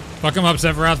 Fuck him up,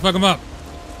 Sephiroth. Fuck him up.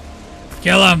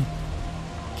 Kill him.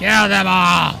 Kill them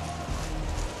all.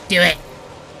 Do it.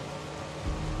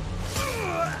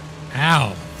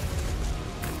 Ow.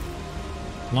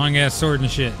 Long ass sword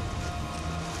and shit.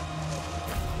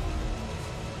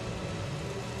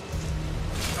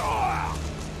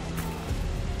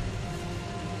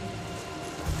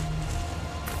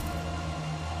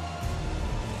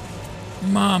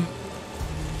 Mom.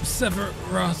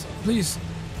 Sephiroth, please.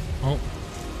 Oh.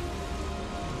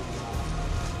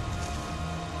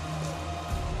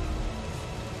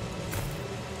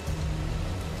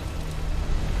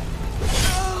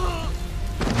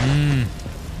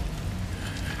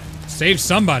 Save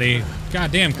somebody.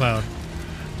 Goddamn, Cloud.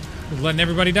 Just letting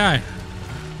everybody die.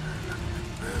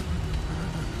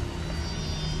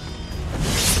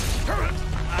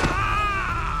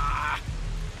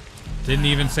 Didn't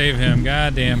even save him.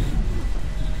 Goddamn.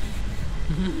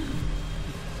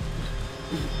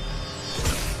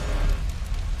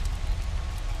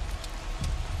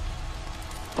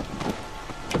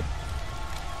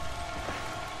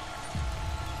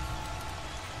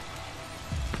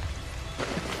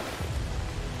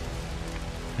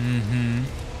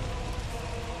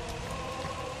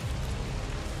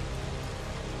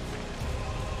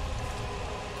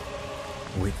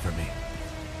 Wait for me.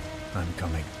 I'm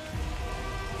coming.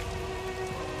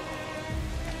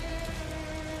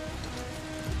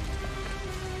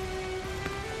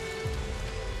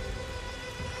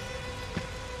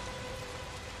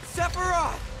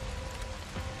 Sephiroth!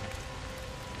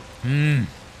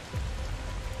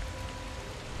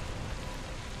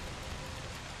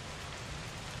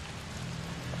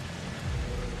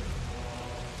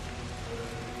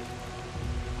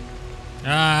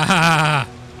 Ah!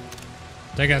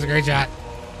 That guy's a great shot.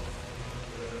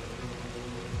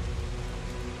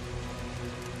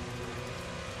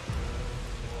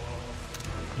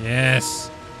 Yes.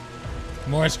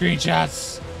 More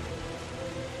screenshots.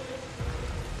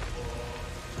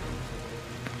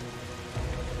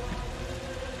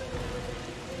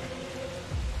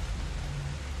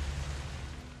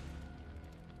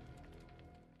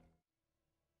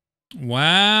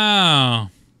 Wow.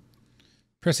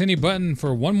 Press any button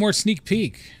for one more sneak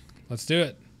peek. Let's do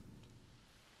it.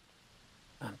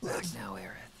 I'm back now,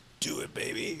 Aerith. Do it,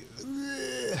 baby.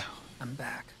 I'm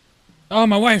back. Oh,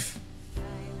 my wife.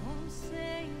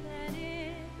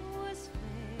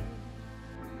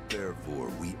 Therefore,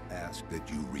 we ask that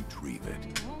you retrieve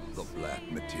it. The black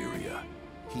materia.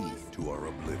 Key to our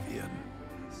oblivion.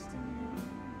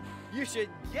 You should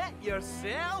get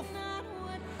yourself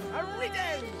a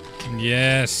reading!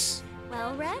 Yes.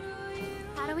 Well, Red,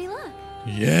 how do we look?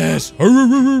 Yes.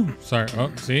 Sorry.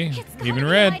 Oh, see? Even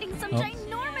red. Some Oh.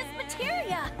 ginormous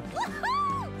materia.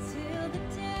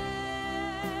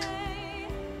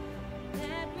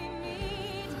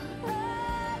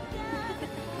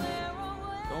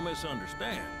 Don't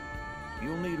misunderstand.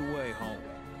 You'll need a way home.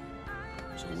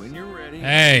 So when you're ready,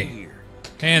 Hey. be here.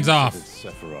 Hands off.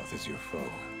 Sephiroth is your foe.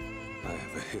 I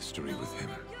have a history with him.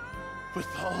 With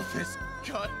all this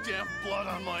goddamn blood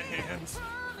on my hands,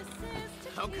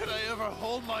 how could I ever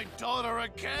hold my daughter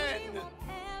again?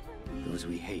 Those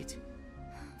we hate,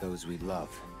 those we love,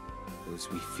 those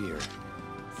we fear.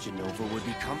 Jenova would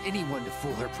become anyone to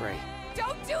fool her prey.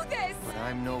 Don't do this! But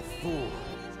I'm no fool.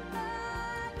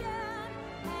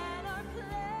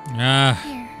 Ah.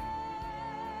 Here.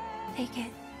 Take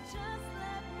it.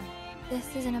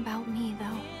 This isn't about me,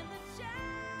 though.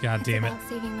 God damn it. It's about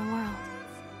saving the world.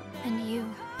 And you.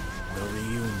 The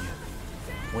reunion.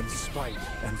 When spite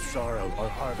and sorrow are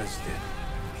harvested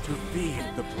to feed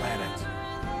the planet.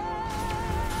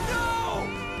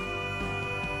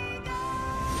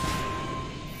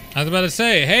 I was about to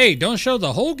say, hey, don't show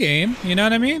the whole game. You know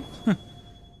what I mean?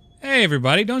 Hey,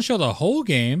 everybody, don't show the whole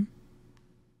game.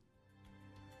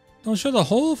 Don't show the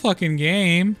whole fucking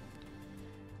game.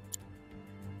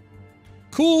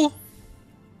 Cool.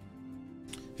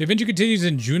 The adventure continues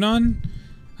in Junon.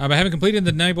 By having completed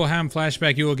the Nibelheim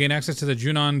flashback, you will gain access to the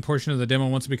Junon portion of the demo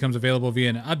once it becomes available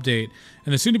via an update.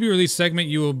 In the soon-to-be-released segment,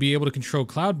 you will be able to control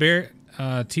Cloud, Bear,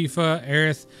 Tifa,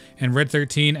 Aerith, and Red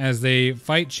 13 as they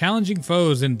fight challenging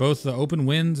foes in both the open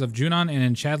winds of Junon and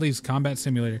in Chadley's combat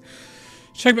simulator.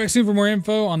 Check back soon for more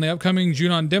info on the upcoming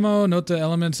Junon demo. Note the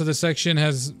elements of this section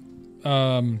have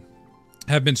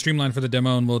been streamlined for the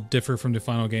demo and will differ from the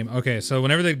final game. Okay, so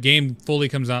whenever the game fully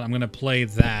comes out, I'm going to play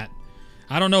that.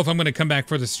 I don't know if I'm going to come back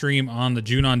for the stream on the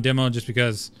Junon demo just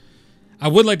because I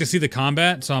would like to see the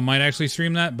combat, so I might actually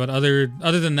stream that. But other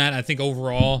than that, I think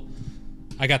overall,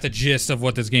 I got the gist of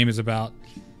what this game is about.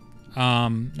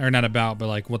 Or not about, but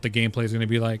like what the gameplay is going to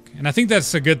be like. And I think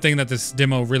that's a good thing that this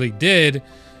demo really did,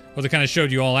 was it kind of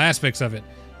showed you all aspects of it.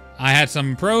 I had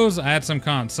some pros, I had some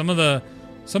cons. Some of the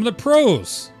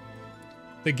pros.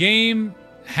 The game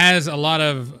has a lot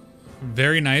of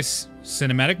very nice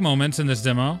cinematic moments in this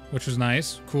demo, which was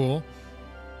nice, cool.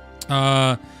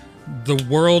 The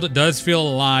world does feel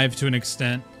alive to an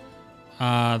extent.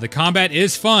 The combat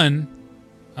is fun.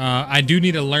 I do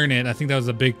need to learn it. I think that was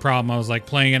a big problem. I was like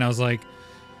playing it, I was like,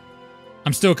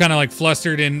 I'm still kind of like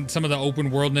flustered in some of the open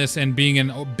worldness and being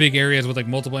in big areas with like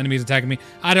multiple enemies attacking me.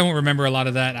 I don't remember a lot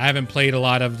of that. I haven't played a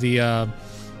lot of the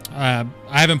I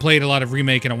haven't played a lot of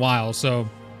Remake in a while, so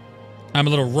I'm a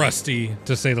little rusty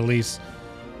to say the least.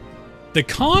 The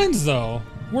cons though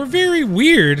were very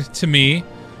weird to me.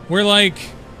 Where like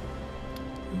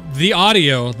the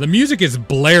audio, the music is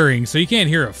blaring, so you can't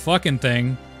hear a fucking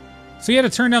thing. So you had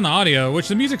to turn down the audio, which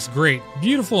the music's great,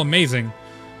 beautiful, amazing.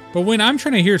 But when I'm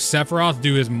trying to hear Sephiroth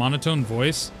do his monotone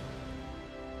voice,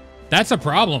 that's a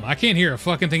problem. I can't hear a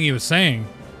fucking thing he was saying.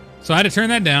 So I had to turn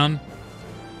that down.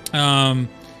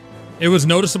 It was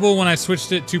noticeable when I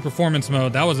switched it to performance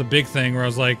mode. That was a big thing where I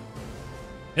was like,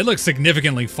 it looks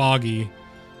significantly foggy.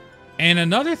 And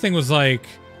another thing was like,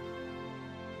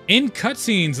 in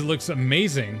cutscenes, it looks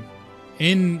amazing.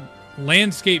 In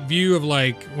landscape view of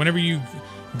like, whenever you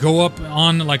go up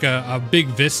on like a big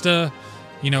vista,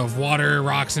 you know, of water,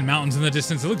 rocks, and mountains in the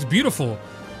distance, it looks beautiful.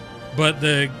 But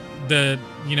the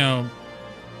you know,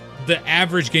 the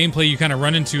average gameplay you kind of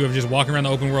run into of just walking around the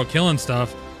open world killing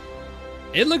stuff,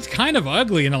 it looks kind of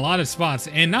ugly in a lot of spots.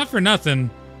 And not for nothing,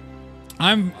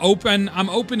 I'm open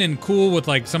and cool with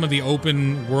like some of the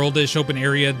open world-ish, open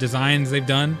area designs they've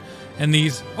done. And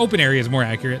these open areas, more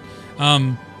accurate.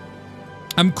 I'm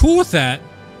cool with that.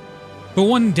 But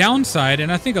one downside,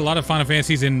 and I think a lot of Final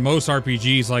Fantasies and most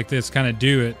RPGs like this kind of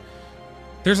do it,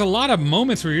 there's a lot of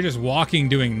moments where you're just walking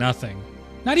doing nothing.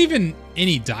 Not even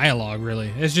any dialogue, really.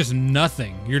 It's just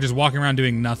nothing. You're just walking around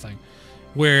doing nothing.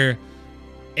 Where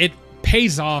it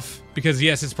pays off because,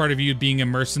 yes, it's part of you being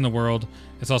immersed in the world.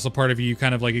 It's also part of you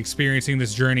kind of like experiencing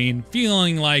this journey and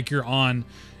feeling like you're on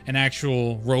an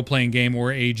actual role-playing game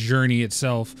or a journey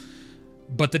itself.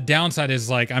 But the downside is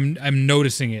like, I'm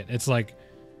noticing it. It's like,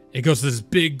 it goes to this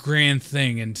big grand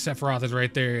thing and Sephiroth is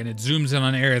right there and it zooms in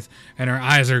on Aerith and her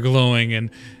eyes are glowing and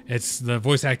the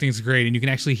voice acting is great and you can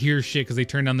actually hear shit because they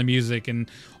turn down the music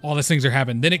and all these things are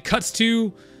happening. Then it cuts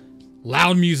to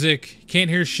loud music, can't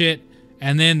hear shit,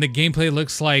 and then the gameplay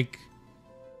looks like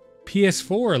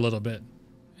PS4 a little bit.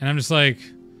 And I'm just like,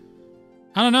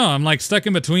 I don't know. I'm like stuck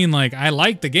in between. Like, I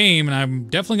like the game and I'm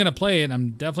definitely going to play it.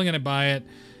 I'm definitely going to buy it.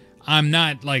 I'm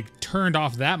not like turned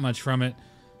off that much from it.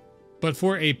 But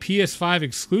for a PS5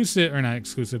 exclusive, or not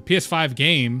exclusive, PS5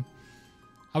 game,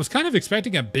 I was kind of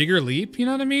expecting a bigger leap, you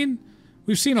know what I mean?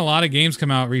 We've seen a lot of games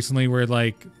come out recently where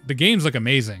like the games look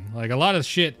amazing. Like a lot of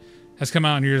shit has come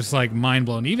out and you're just like mind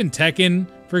blown. Even Tekken,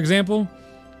 for example,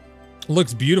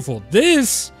 looks beautiful.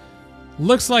 This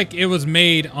looks like it was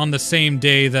made on the same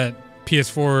day that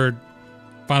PS4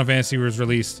 Final Fantasy was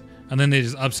released, and then they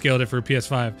just upscaled it for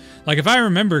PS5. Like if I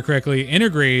remember correctly,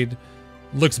 Intergrade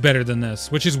looks better than this,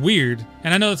 which is weird.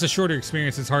 And I know it's a shorter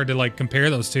experience. It's hard to like compare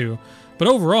those two. But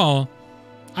overall,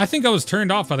 I think I was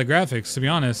turned off by the graphics, to be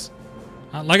honest.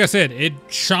 Like I said, it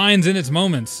shines in its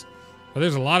moments. But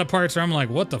there's a lot of parts where I'm like,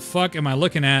 what the fuck am I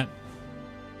looking at?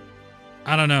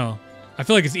 I don't know. I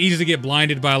feel like it's easy to get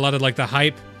blinded by a lot of like the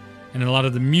hype and a lot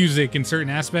of the music in certain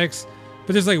aspects.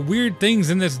 But there's like weird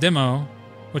things in this demo,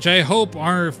 which I hope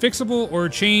are fixable or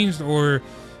changed or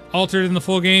altered in the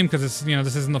full game, because it's, you know,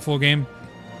 this isn't the full game.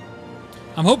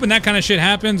 I'm hoping that kind of shit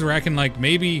happens where I can like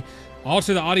maybe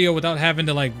alter the audio without having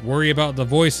to like worry about the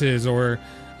voices, or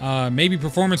maybe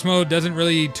performance mode doesn't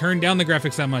really turn down the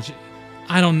graphics that much.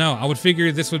 I don't know. I would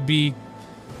figure this would be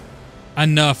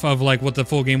enough of like what the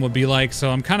full game would be like. So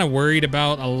I'm kind of worried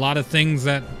about a lot of things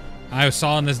that I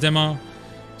saw in this demo.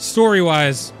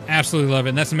 Story-wise, absolutely love it.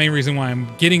 And that's the main reason why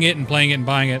I'm getting it and playing it and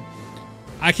buying it.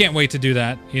 I can't wait to do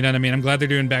that. You know what I mean? I'm glad they're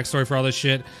doing backstory for all this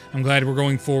shit. I'm glad we're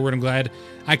going forward. I'm glad.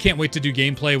 I can't wait to do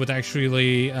gameplay with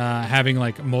actually having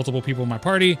like multiple people in my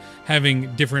party,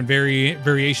 having different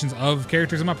variations of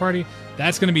characters in my party.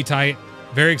 That's going to be tight.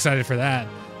 Very excited for that.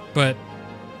 But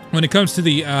when it comes to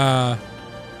the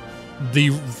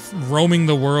roaming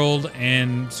the world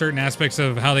and certain aspects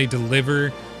of how they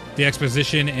deliver the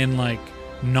exposition in like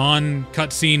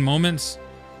non-cutscene moments,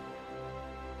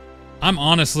 I'm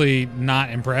honestly not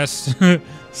impressed.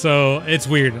 So it's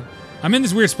weird. I'm in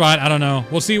this weird spot. I don't know.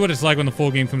 We'll see what it's like when the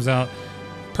full game comes out.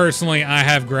 Personally, I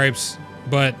have gripes,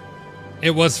 but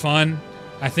it was fun.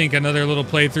 I think another little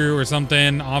playthrough or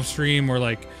something off stream, or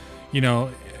like, you know,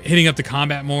 hitting up the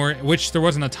combat more, which there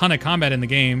wasn't a ton of combat in the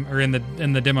game or in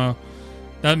the demo.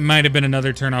 That might have been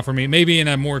another turnoff for me. Maybe in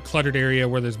a more cluttered area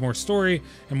where there's more story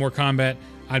and more combat,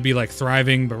 I'd be like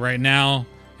thriving. But right now,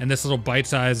 in this little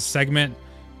bite-sized segment,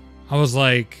 I was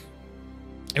like,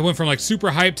 it went from like super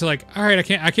hyped to like, all right,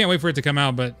 I can't wait for it to come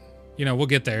out, but you know, we'll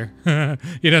get there.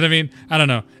 You know what I mean? I don't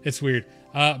know. It's weird.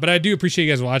 But I do appreciate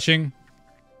you guys watching.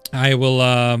 I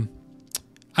will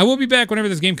be back whenever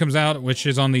this game comes out, which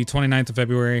is on the 29th of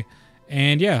February.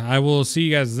 And yeah, I will see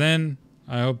you guys then.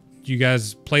 I hope you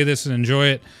guys play this and enjoy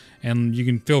it. And you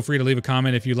can feel free to leave a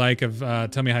comment if you like.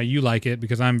 Tell me how you like it,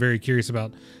 because I'm very curious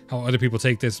about how other people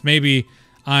take this. Maybe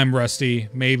I'm rusty.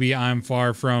 Maybe I'm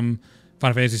far from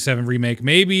Final Fantasy VII Remake.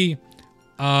 Maybe,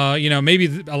 you know,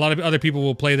 maybe a lot of other people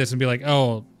will play this and be like,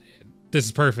 oh, this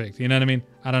is perfect. You know what I mean?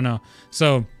 I don't know.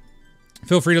 So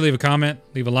feel free to leave a comment,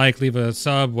 leave a like, leave a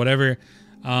sub, whatever.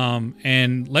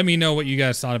 And let me know what you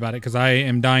guys thought about it, because I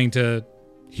am dying to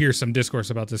hear some discourse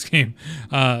about this game.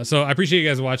 So I appreciate you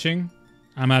guys watching.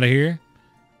 I'm out of here.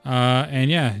 And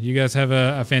yeah, you guys have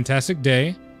a fantastic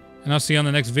day. And I'll see you on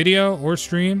the next video or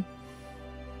stream.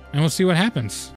 And we'll see what happens.